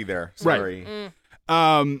can't be there. Sorry. Right.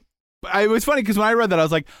 It was funny because when I read that, I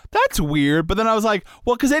was like, "That's weird," but then I was like,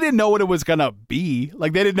 "Well," because they didn't know what it was gonna be.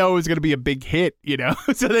 Like they didn't know it was gonna be a big hit,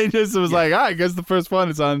 So they just was like, "I guess the first one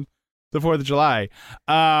is on the 4th of July."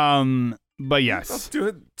 But yes, let's do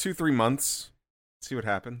it 2-3 months. See what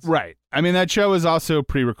happens. Right. I mean, that show was also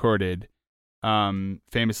pre-recorded.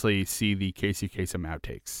 Famously, see the Casey Kasem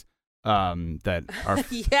outtakes that are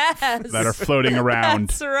that are floating around.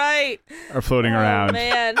 That's right. Are floating around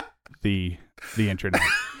man. the internet.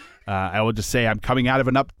 I will just say I'm coming out of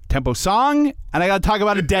an up-tempo song, and I got to talk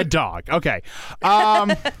about a dead dog. Okay.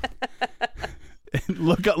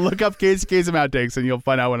 Look up Casey Kasem outtakes, and you'll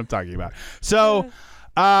find out what I'm talking about. So,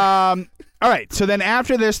 all right. So then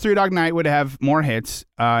after this, Three Dog Night would have more hits,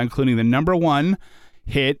 including the number 1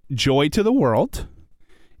 hit Joy to the World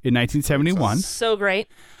in 1971. So great.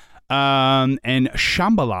 And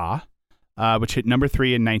Shambhala, which hit number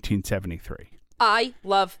 3 in 1973. I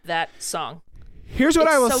love that song. Here's what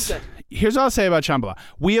I'll say about Shambhala.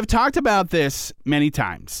 We have talked about this many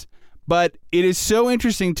times, but it is so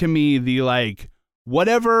interesting to me,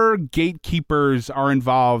 whatever gatekeepers are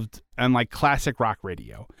involved on like classic rock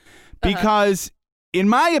radio. Because in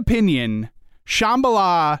my opinion,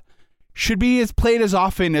 Shambhala should be played as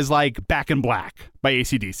often as like Back in Black by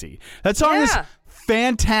AC/DC. That song is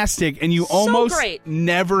fantastic, and you almost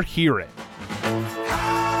never hear it.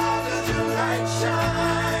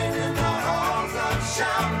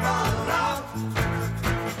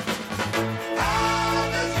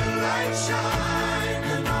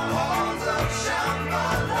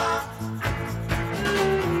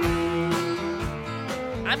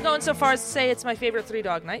 I'm going so far as to say it's my favorite Three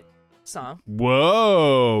Dog Night song.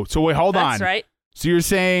 Whoa. So wait, hold on. That's right. So you're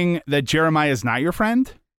saying that Jeremiah is not your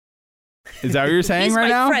friend? Is that what you're saying He's right my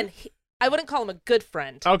now? Friend. I wouldn't call him a good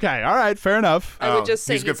friend. Okay, all right, fair enough. I would just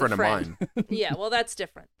say he's a good friend of mine. Yeah, well, that's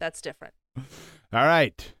different. That's different. All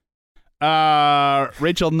right.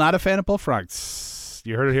 Rachel, not a fan of bullfrogs.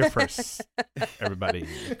 You heard it here first, everybody.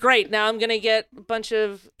 Great. Now I'm going to get a bunch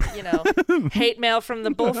of, hate mail from the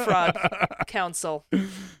Bullfrog Council.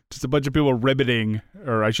 Just a bunch of people ribbiting,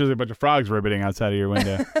 or I should say a bunch of frogs ribbiting outside of your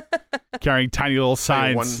window, carrying tiny little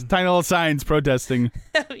signs, protesting.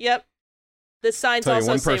 Yep. The signs Tell you,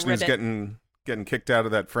 also one say person ribbit. is getting kicked out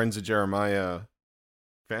of that Friends of Jeremiah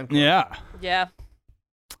fan club. Yeah. Yeah.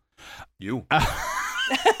 You.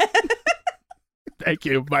 Thank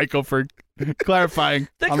you, Michael, for clarifying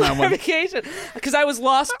The on that one. clarification. Because I was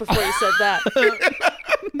lost before you said that.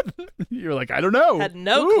 You were like, I don't know. Had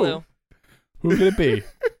no clue. Who could it be?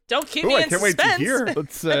 Don't keep me in can't wait to suspense. hear.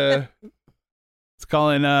 Let's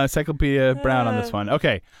call in Encyclopedia Brown on this one.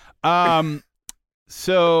 Okay.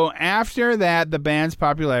 So after that, the band's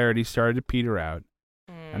popularity started to peter out,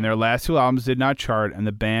 and their last two albums did not chart, and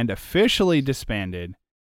the band officially disbanded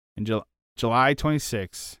in July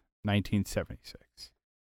 26, 1976.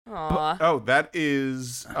 Aww. Oh, that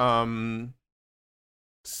is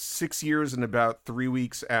 6 years and about 3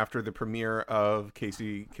 weeks after the premiere of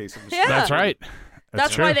Casey was Yeah. That's right.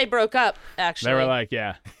 That's true. why they broke up, actually. They were like,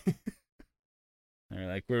 yeah. They were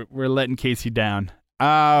like, we're letting Casey down.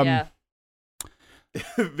 Yeah.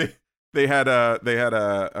 they had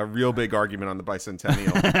a real big argument on the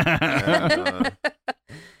bicentennial. And,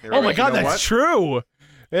 they were Oh my like, God, "You know that's what? true.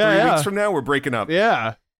 Yeah, 3 yeah. weeks from now, we're breaking up."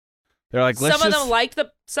 Yeah. They're like, let's some of just... them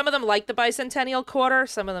liked the bicentennial quarter,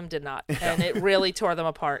 some of them did not. And it really tore them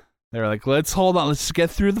apart. They're like, let's hold on, let's just get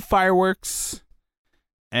through the fireworks,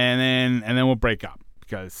 and then we'll break up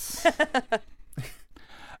because.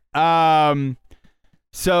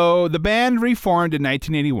 So the band reformed in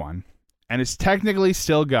 1981, and it's technically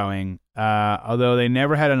still going, although they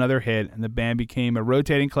never had another hit, and the band became a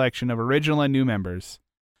rotating collection of original and new members.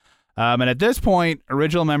 And at this point,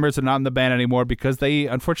 original members are not in the band anymore because they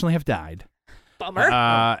unfortunately have died. Bummer.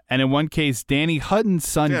 And in one case, Danny Hutton's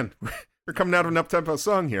son. Dan, we're coming out of an up-tempo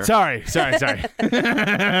song here. Sorry. This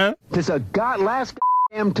is a last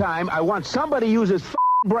damn time I want somebody to use his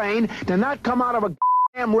brain to not come out of a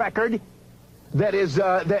damn record that is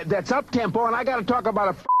that's up-tempo, and I got to talk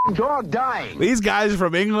about a dog dying. These guys are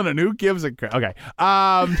from England, and who gives a crap? Okay.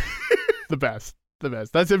 The best.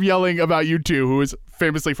 That's him yelling about U2, who is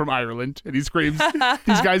famously from Ireland, and he screams,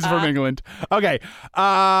 these guys are from England. Okay.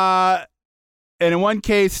 And in one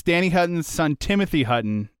case, Danny Hutton's son, Timothy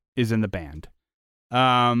Hutton, is in the band.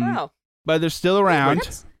 But they're still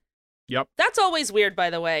around. Yep. That's always weird,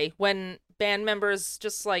 by the way, when band members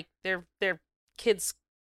just like their kids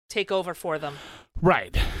take over for them.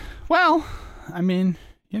 Right. Well, I mean,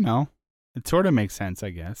 it sort of makes sense,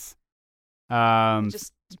 I guess. Yeah.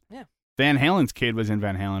 Van Halen's kid was in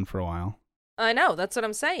Van Halen for a while. I know, that's what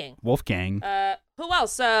I'm saying. Wolfgang. Who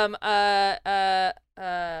else? The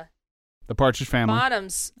Partridge Family.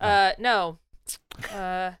 Bonham's. No.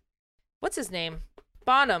 What's his name?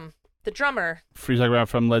 Bonham, the drummer. You're talking about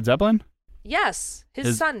from Led Zeppelin? Yes,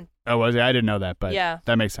 his son. Oh, was he? I didn't know that, but yeah,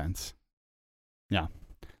 that makes sense. Yeah.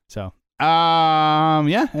 So,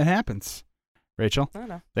 yeah, it happens. Rachel, I don't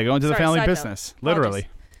know. They go into the family business, literally.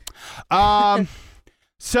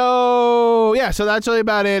 So that's really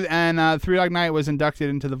about it. And Three Dog Night was inducted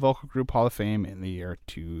into the Vocal Group Hall of Fame in the year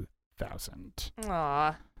 2000.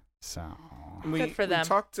 Aw. So good for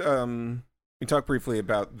them. We talked briefly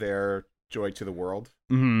about their "Joy to the World"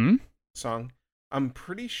 song. I'm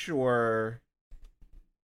pretty sure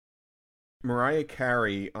Mariah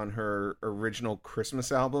Carey on her original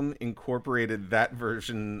Christmas album incorporated that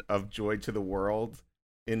version of "Joy to the World"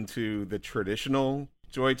 into the traditional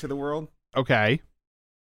 "Joy to the World." Okay.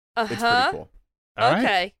 Uh-huh. It's pretty cool. All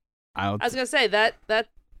okay. Right. I was gonna say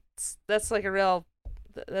that's like a real.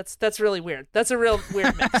 That's really weird. That's a real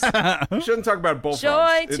weird mix. We shouldn't talk about bullfrogs.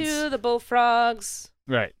 Joy to the bullfrogs.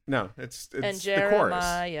 Right. No, it's and the chorus.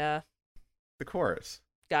 Jeremiah. The chorus.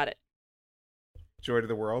 Got it. Joy to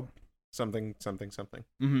the World. something, something, something.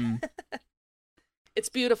 Mm-hmm. It's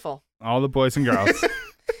beautiful. All the boys and girls.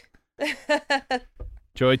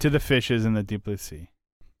 Joy to the fishes in the deep blue sea.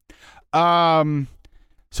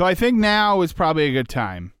 So I think now is probably a good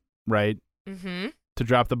time, right? Mm-hmm. To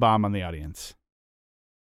drop the bomb on the audience.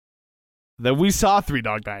 That we saw Three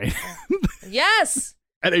Dog Night. Yes.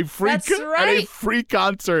 At a free That's right. At a free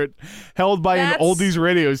concert held by an oldies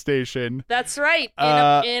radio station. That's right.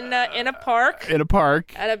 In a park. In a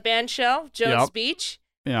park. At a band shell, Jones Beach.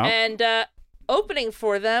 Yeah. And opening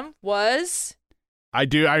for them was.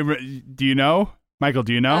 Do you know? Michael,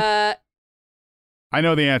 do you know? I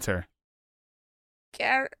know the answer.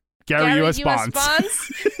 Gary U.S.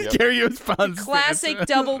 Bonds. Gary U.S. Bonds. Classic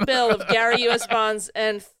double bill of Gary U.S. Bonds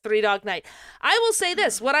and Three Dog Night. I will say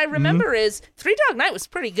this. What I remember is Three Dog Night was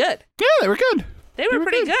pretty good. Yeah, they were good. They were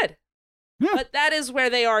pretty good. Yeah. But that is where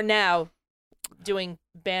they are now, doing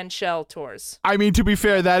band shell tours. I mean, to be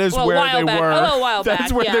fair, that is where they were. A little while back.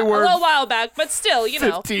 That's where they were. A little while back, but still,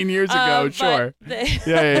 15 years ago, sure.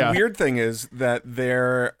 The weird thing is that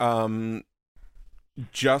they're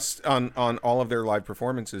just on all of their live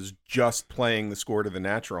performances, just playing the score to The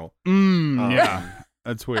Natural. Yeah,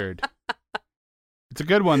 that's weird. It's a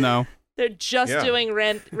good one, though. They're just doing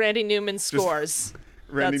Randy Newman scores.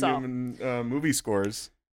 Randy That's Newman movie scores.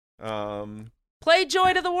 Play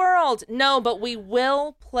Joy to the World. No, but we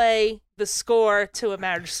will play the score to A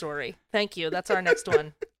Marriage Story. Thank you. That's our next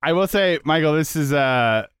one. I will say, Michael, this is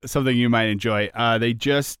something you might enjoy. They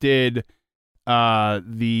just did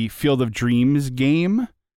the Field of Dreams game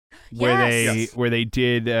where they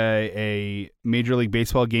did a Major League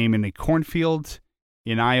Baseball game in a cornfield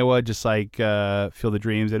in Iowa, just like Field of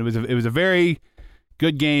Dreams, and it was a very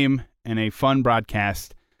good game and a fun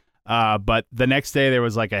broadcast. But the next day there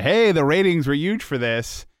was like hey, the ratings were huge for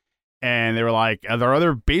this, and they were like, are there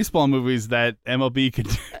other baseball movies that MLB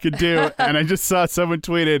could do? And I just saw someone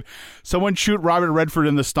tweeted, someone shoot Robert Redford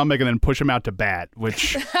in the stomach and then push him out to bat,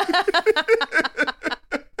 which in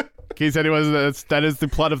case anyone, that is the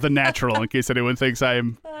plot of The Natural, in case anyone thinks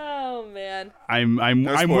I'm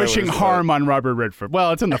wishing harm on Robert Redford.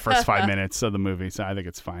 Well, it's in the first 5 minutes of the movie, so I think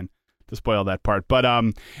it's fine to spoil that part. But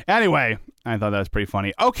anyway, I thought that was pretty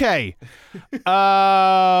funny. Okay.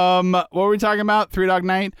 What were we talking about? Three Dog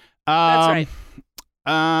Night? That's right.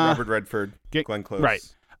 Robert Redford, Glenn Close. Right.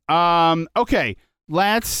 Okay.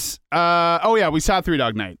 Let's we saw Three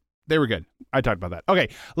Dog Night. They were good. I talked about that. Okay.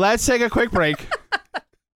 Let's take a quick break.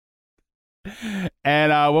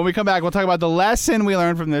 And when we come back, we'll talk about the lesson we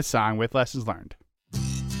learned from this song with Lessons Learned.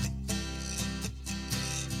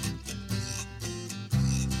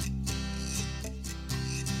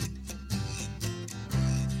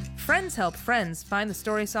 Friends help friends find the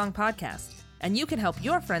Story Song Podcast, and you can help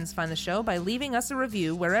your friends find the show by leaving us a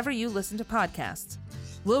review wherever you listen to podcasts.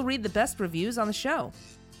 We'll read the best reviews on the show,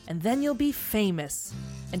 and then you'll be famous,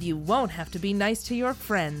 and you won't have to be nice to your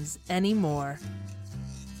friends anymore.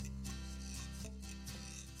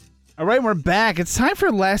 All right, we're back. It's time for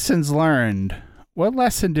Lessons Learned. What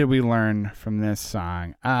lesson did we learn from this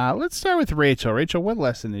song? Let's start with Rachel. Rachel, what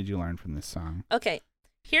lesson did you learn from this song? Okay,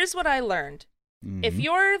 here's what I learned. Mm-hmm. If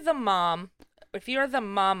you're the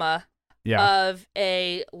mama of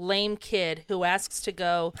a lame kid who asks to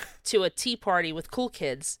go to a tea party with cool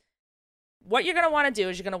kids, what you're going to want to do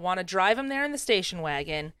is you're going to want to drive him there in the station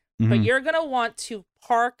wagon, but you're going to want to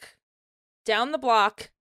park down the block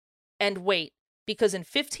and wait, because in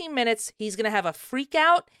 15 minutes, he's going to have a freak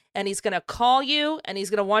out, and he's going to call you, and he's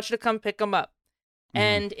going to want you to come pick him up.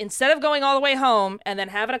 And instead of going all the way home and then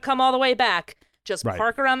having to come all the way back, just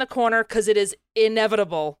park around the corner, because it is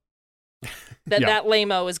inevitable that that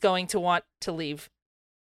lame-o is going to want to leave.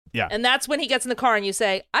 Yeah. And that's when he gets in the car and you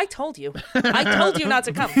say, I told you. I told you not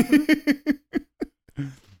to come.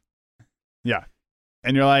 Yeah.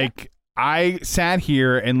 And you're like, I sat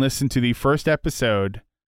here and listened to the first episode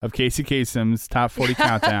of Casey Kasem's Top 40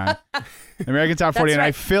 Countdown, American Top 40, and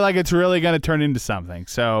I feel like it's really going to turn into something.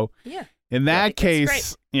 So in that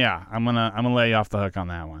case, I'm gonna lay you off the hook on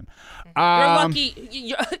that one. You're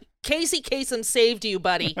lucky. Casey Kasem saved you,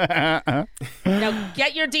 buddy. Now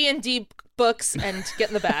get your D&D books and get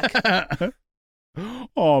in the back.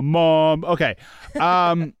 Oh, Mom. Okay.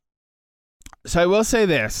 So I will say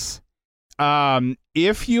this.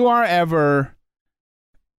 If you are ever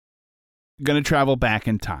going to travel back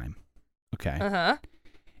in time, okay?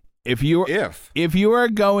 If you are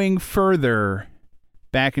going further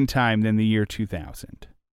back in time than the year 2000,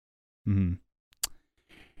 you're going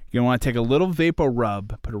to want to take a little vapor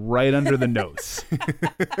rub, put it right under the nose.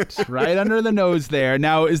 Just right under the nose there.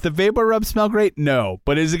 Now, is the vapor rub smell great? No.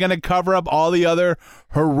 But is it going to cover up all the other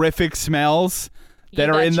horrific smells that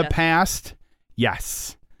You are in the betcha. past,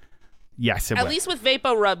 yes, it At will. least with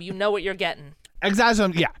Vapo Rub, you know what you're getting.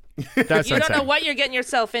 Exactly. Yeah, that's You what don't I'm know saying. what you're getting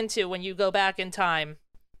yourself into when you go back in time.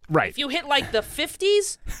 Right. If you hit like the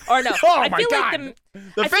 50s, or no, Oh I my feel God. like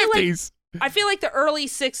The I feel like- 50s. I feel like the early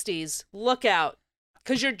 60s, look out.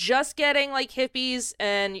 Because you're just getting like hippies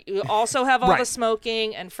and you also have all Right. the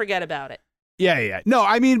smoking and forget about it. Yeah. No,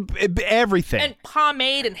 I mean everything. And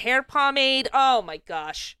pomade and hair pomade. Oh my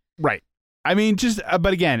gosh. Right. I mean, just,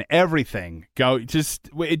 but again, everything.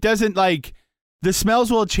 It doesn't like, the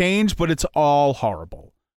smells will change, but it's all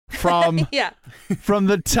horrible. From Yeah. from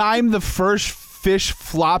the time the first fish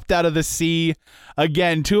flopped out of the sea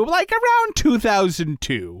again to like around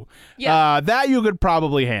 2002. Yeah. That you could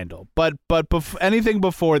probably handle. But anything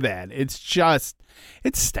before that, it's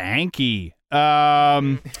stanky.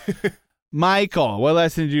 Michael, what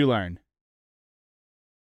lesson did you learn?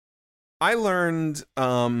 I learned,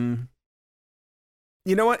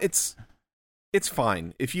 you know what? It's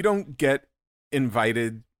fine if you don't get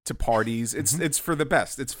invited to parties. It's for the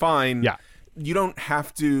best. It's fine. Yeah. You don't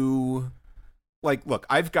have to. Like, look,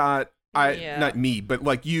 I've got. Not me, but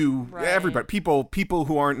like you, Right. everybody, people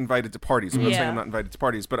who aren't invited to parties. I'm not saying Yeah. I'm not invited to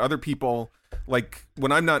parties, but other people, like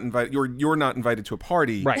when I'm not invited, you're not invited to a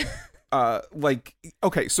party, Right? Like,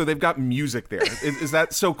 okay, so they've got music there. Is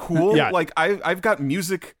that so cool? Yeah. Like I've got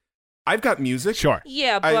music. Sure.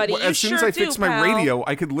 Yeah, buddy. As soon as I fix my radio,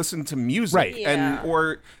 I could listen to music. Right.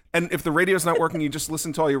 Yeah. And if the radio's not working, you just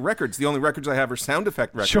listen to all your records. The only records I have are sound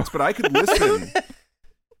effect records, Sure. but I could listen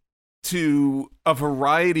to a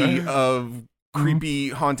variety of creepy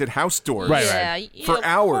haunted house doors Right, Yeah, right. yeah, for of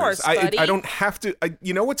hours. course, I buddy. don't have to.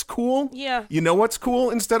 You know what's cool? Yeah. You know what's cool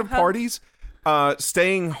instead of parties?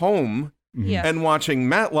 Staying home Yeah. and watching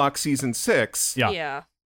Matlock season 6. Yeah. Yeah.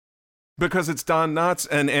 Because it's Don Knotts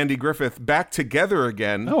and Andy Griffith back together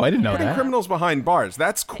again. Oh, I didn't know putting that. criminals behind bars.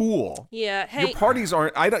 That's cool. Yeah. Hey. Your parties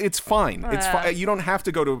aren't. It's fine. It's fine. You don't have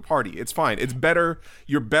to go to a party. It's fine. It's better.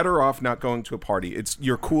 You're better off not going to a party.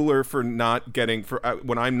 You're cooler for not getting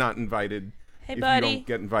when I'm not invited. Hey, if buddy. you don't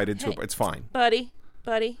get invited to it's fine. Buddy.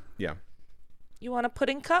 Yeah. You want a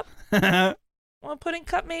pudding cup? Want a pudding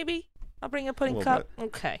cup, maybe? I'll bring a pudding A cup. little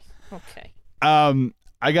Okay.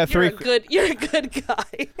 I got You're three. You're a good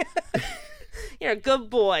guy. You're a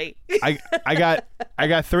good boy. I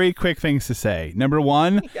got three quick things to say. Number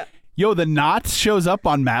one, Yeah. yo, the Knotts shows up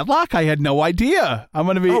on Matlock. I had no idea. I'm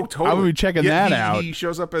gonna be. Totally. I'm gonna be checking that out. He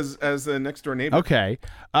shows up as the next door neighbor. Okay.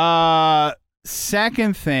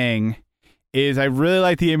 Second thing is I really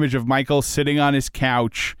like the image of Michael sitting on his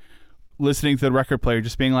couch, listening to the record player,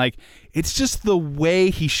 just being like, it's just the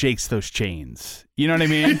way he shakes those chains. You know what I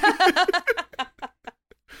mean?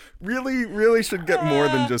 Really should get more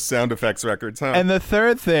than just sound effects records, huh? And the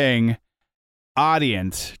third thing,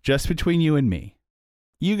 audience, just between you and me,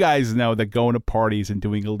 you guys know that going to parties and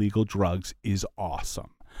doing illegal drugs is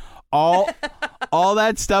awesome. All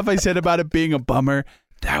that stuff I said about it being a bummer,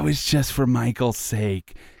 that was just for Michael's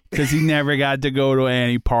sake, because he never got to go to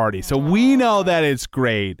any party. So we know that it's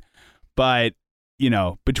great, but,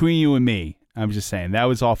 between you and me, I'm just saying, that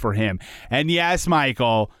was all for him. And yes,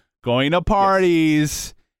 Michael, going to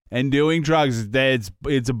parties and doing drugs,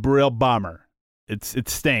 it's a real bummer. It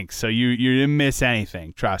stinks. So you didn't miss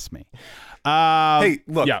anything. Trust me. Hey,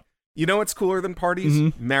 look. Yeah. You know what's cooler than parties?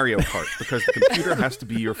 Mm-hmm. Mario Kart, because the computer has to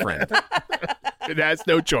be your friend. It has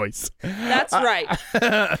no choice. That's right.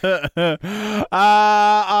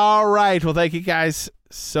 All right. Well, thank you guys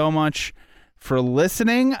so much for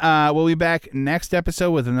listening. We'll be back next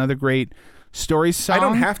episode with another great story song. I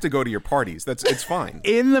don't have to go to your parties. It's fine.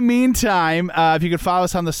 In the meantime, if you could follow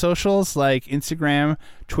us on the socials like Instagram,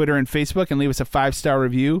 Twitter, and Facebook, and leave us a 5-star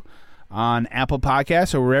review on Apple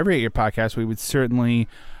Podcasts or wherever you get your podcasts, we would certainly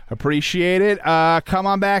appreciate it. Come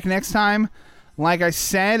on back next time. Like I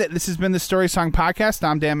said, this has been the Story Song Podcast.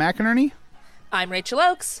 I'm Dan McInerney. I'm Rachel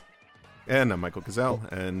Oakes. And I'm Michael Gazelle,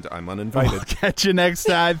 and I'm uninvited. We'll catch you next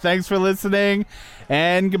time. Thanks for listening,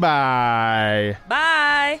 and goodbye.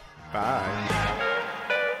 Bye. Bye.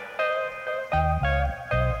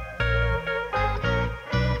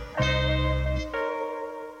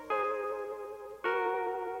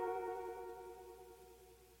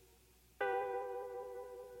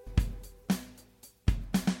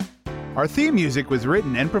 Our theme music was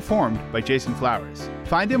written and performed by Jason Flowers.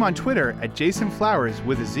 Find him on Twitter at Jason Flowers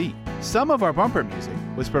with a Z. Some of our bumper music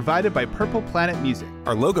was provided by Purple Planet Music.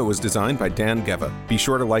 Our logo was designed by Dan Geva. Be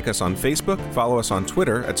sure to like us on Facebook, follow us on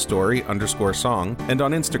Twitter at story_song, and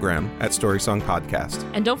on Instagram at StorySongPodcast.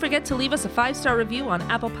 And don't forget to leave us a 5-star review on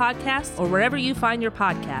Apple Podcasts or wherever you find your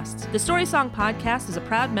podcasts. The Story Song Podcast is a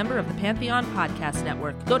proud member of the Pantheon Podcast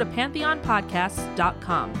Network. Go to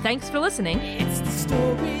pantheonpodcasts.com. Thanks for listening. It's the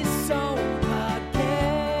Story Song Podcast.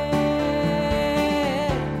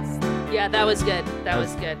 Yeah, that was good. That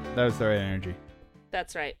was good. That was the right energy.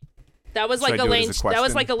 That's right. That was Should like I a do it Lane. as a That was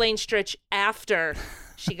question? like Elaine Stritch after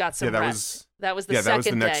she got some rest. That was the second that was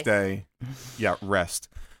the next day. Yeah, rest.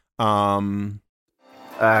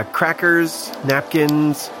 Crackers,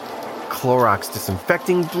 napkins, Clorox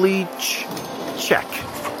disinfecting bleach. Check.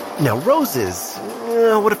 Now roses.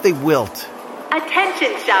 What if they wilt?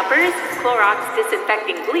 Attention shoppers, Clorox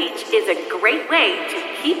Disinfecting Bleach is a great way to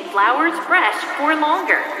keep flowers fresh for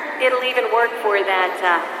longer. It'll even work for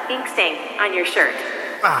that ink stain on your shirt.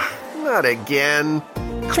 Not again.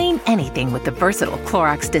 Clean anything with the versatile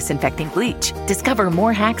Clorox Disinfecting Bleach. Discover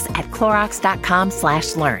more hacks at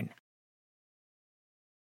Clorox.com/learn.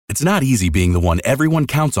 It's not easy being the one everyone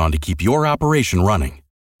counts on to keep your operation running,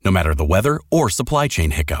 no matter the weather or supply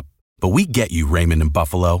chain hiccup. But we get you, Raymond in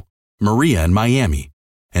Buffalo, Maria in Miami,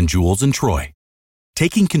 and Jules in Troy.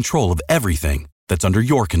 Taking control of everything that's under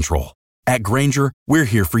your control. At Grainger, we're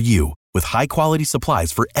here for you with high-quality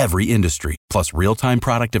supplies for every industry, plus real-time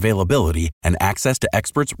product availability and access to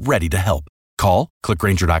experts ready to help. Call, click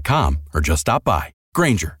Grainger.com, or just stop by.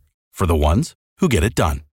 Grainger, for the ones who get it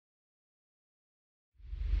done.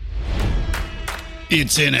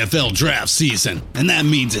 It's NFL draft season, and that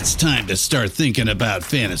means it's time to start thinking about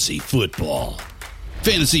fantasy football.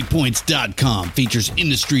 FantasyPoints.com features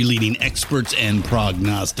industry-leading experts and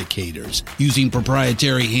prognosticators using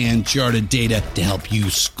proprietary hand-charted data to help you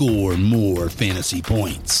score more fantasy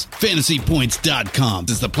points. FantasyPoints.com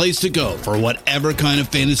is the place to go for whatever kind of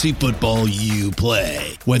fantasy football you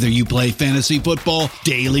play. Whether you play fantasy football,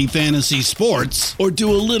 daily fantasy sports, or do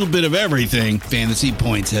a little bit of everything, Fantasy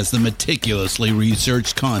Points has the meticulously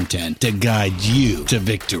researched content to guide you to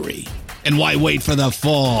victory. And why wait for the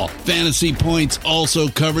fall? Fantasy Points also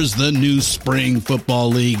covers the new spring football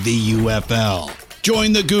league, the UFL.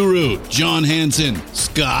 Join the guru, John Hansen,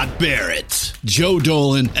 Scott Barrett, Joe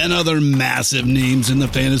Dolan, and other massive names in the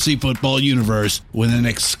fantasy football universe with an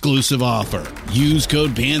exclusive offer. Use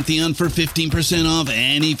code Pantheon for 15% off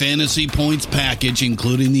any Fantasy Points package,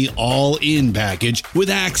 including the all-in package,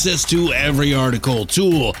 with access to every article,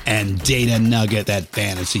 tool, and data nugget that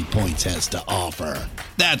Fantasy Points has to offer.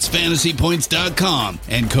 That's FantasyPoints.com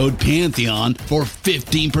and code Pantheon for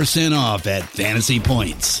 15% off at Fantasy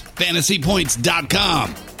Points.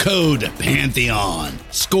 FantasyPoints.com, code Pantheon.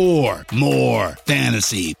 Score more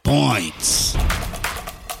fantasy points.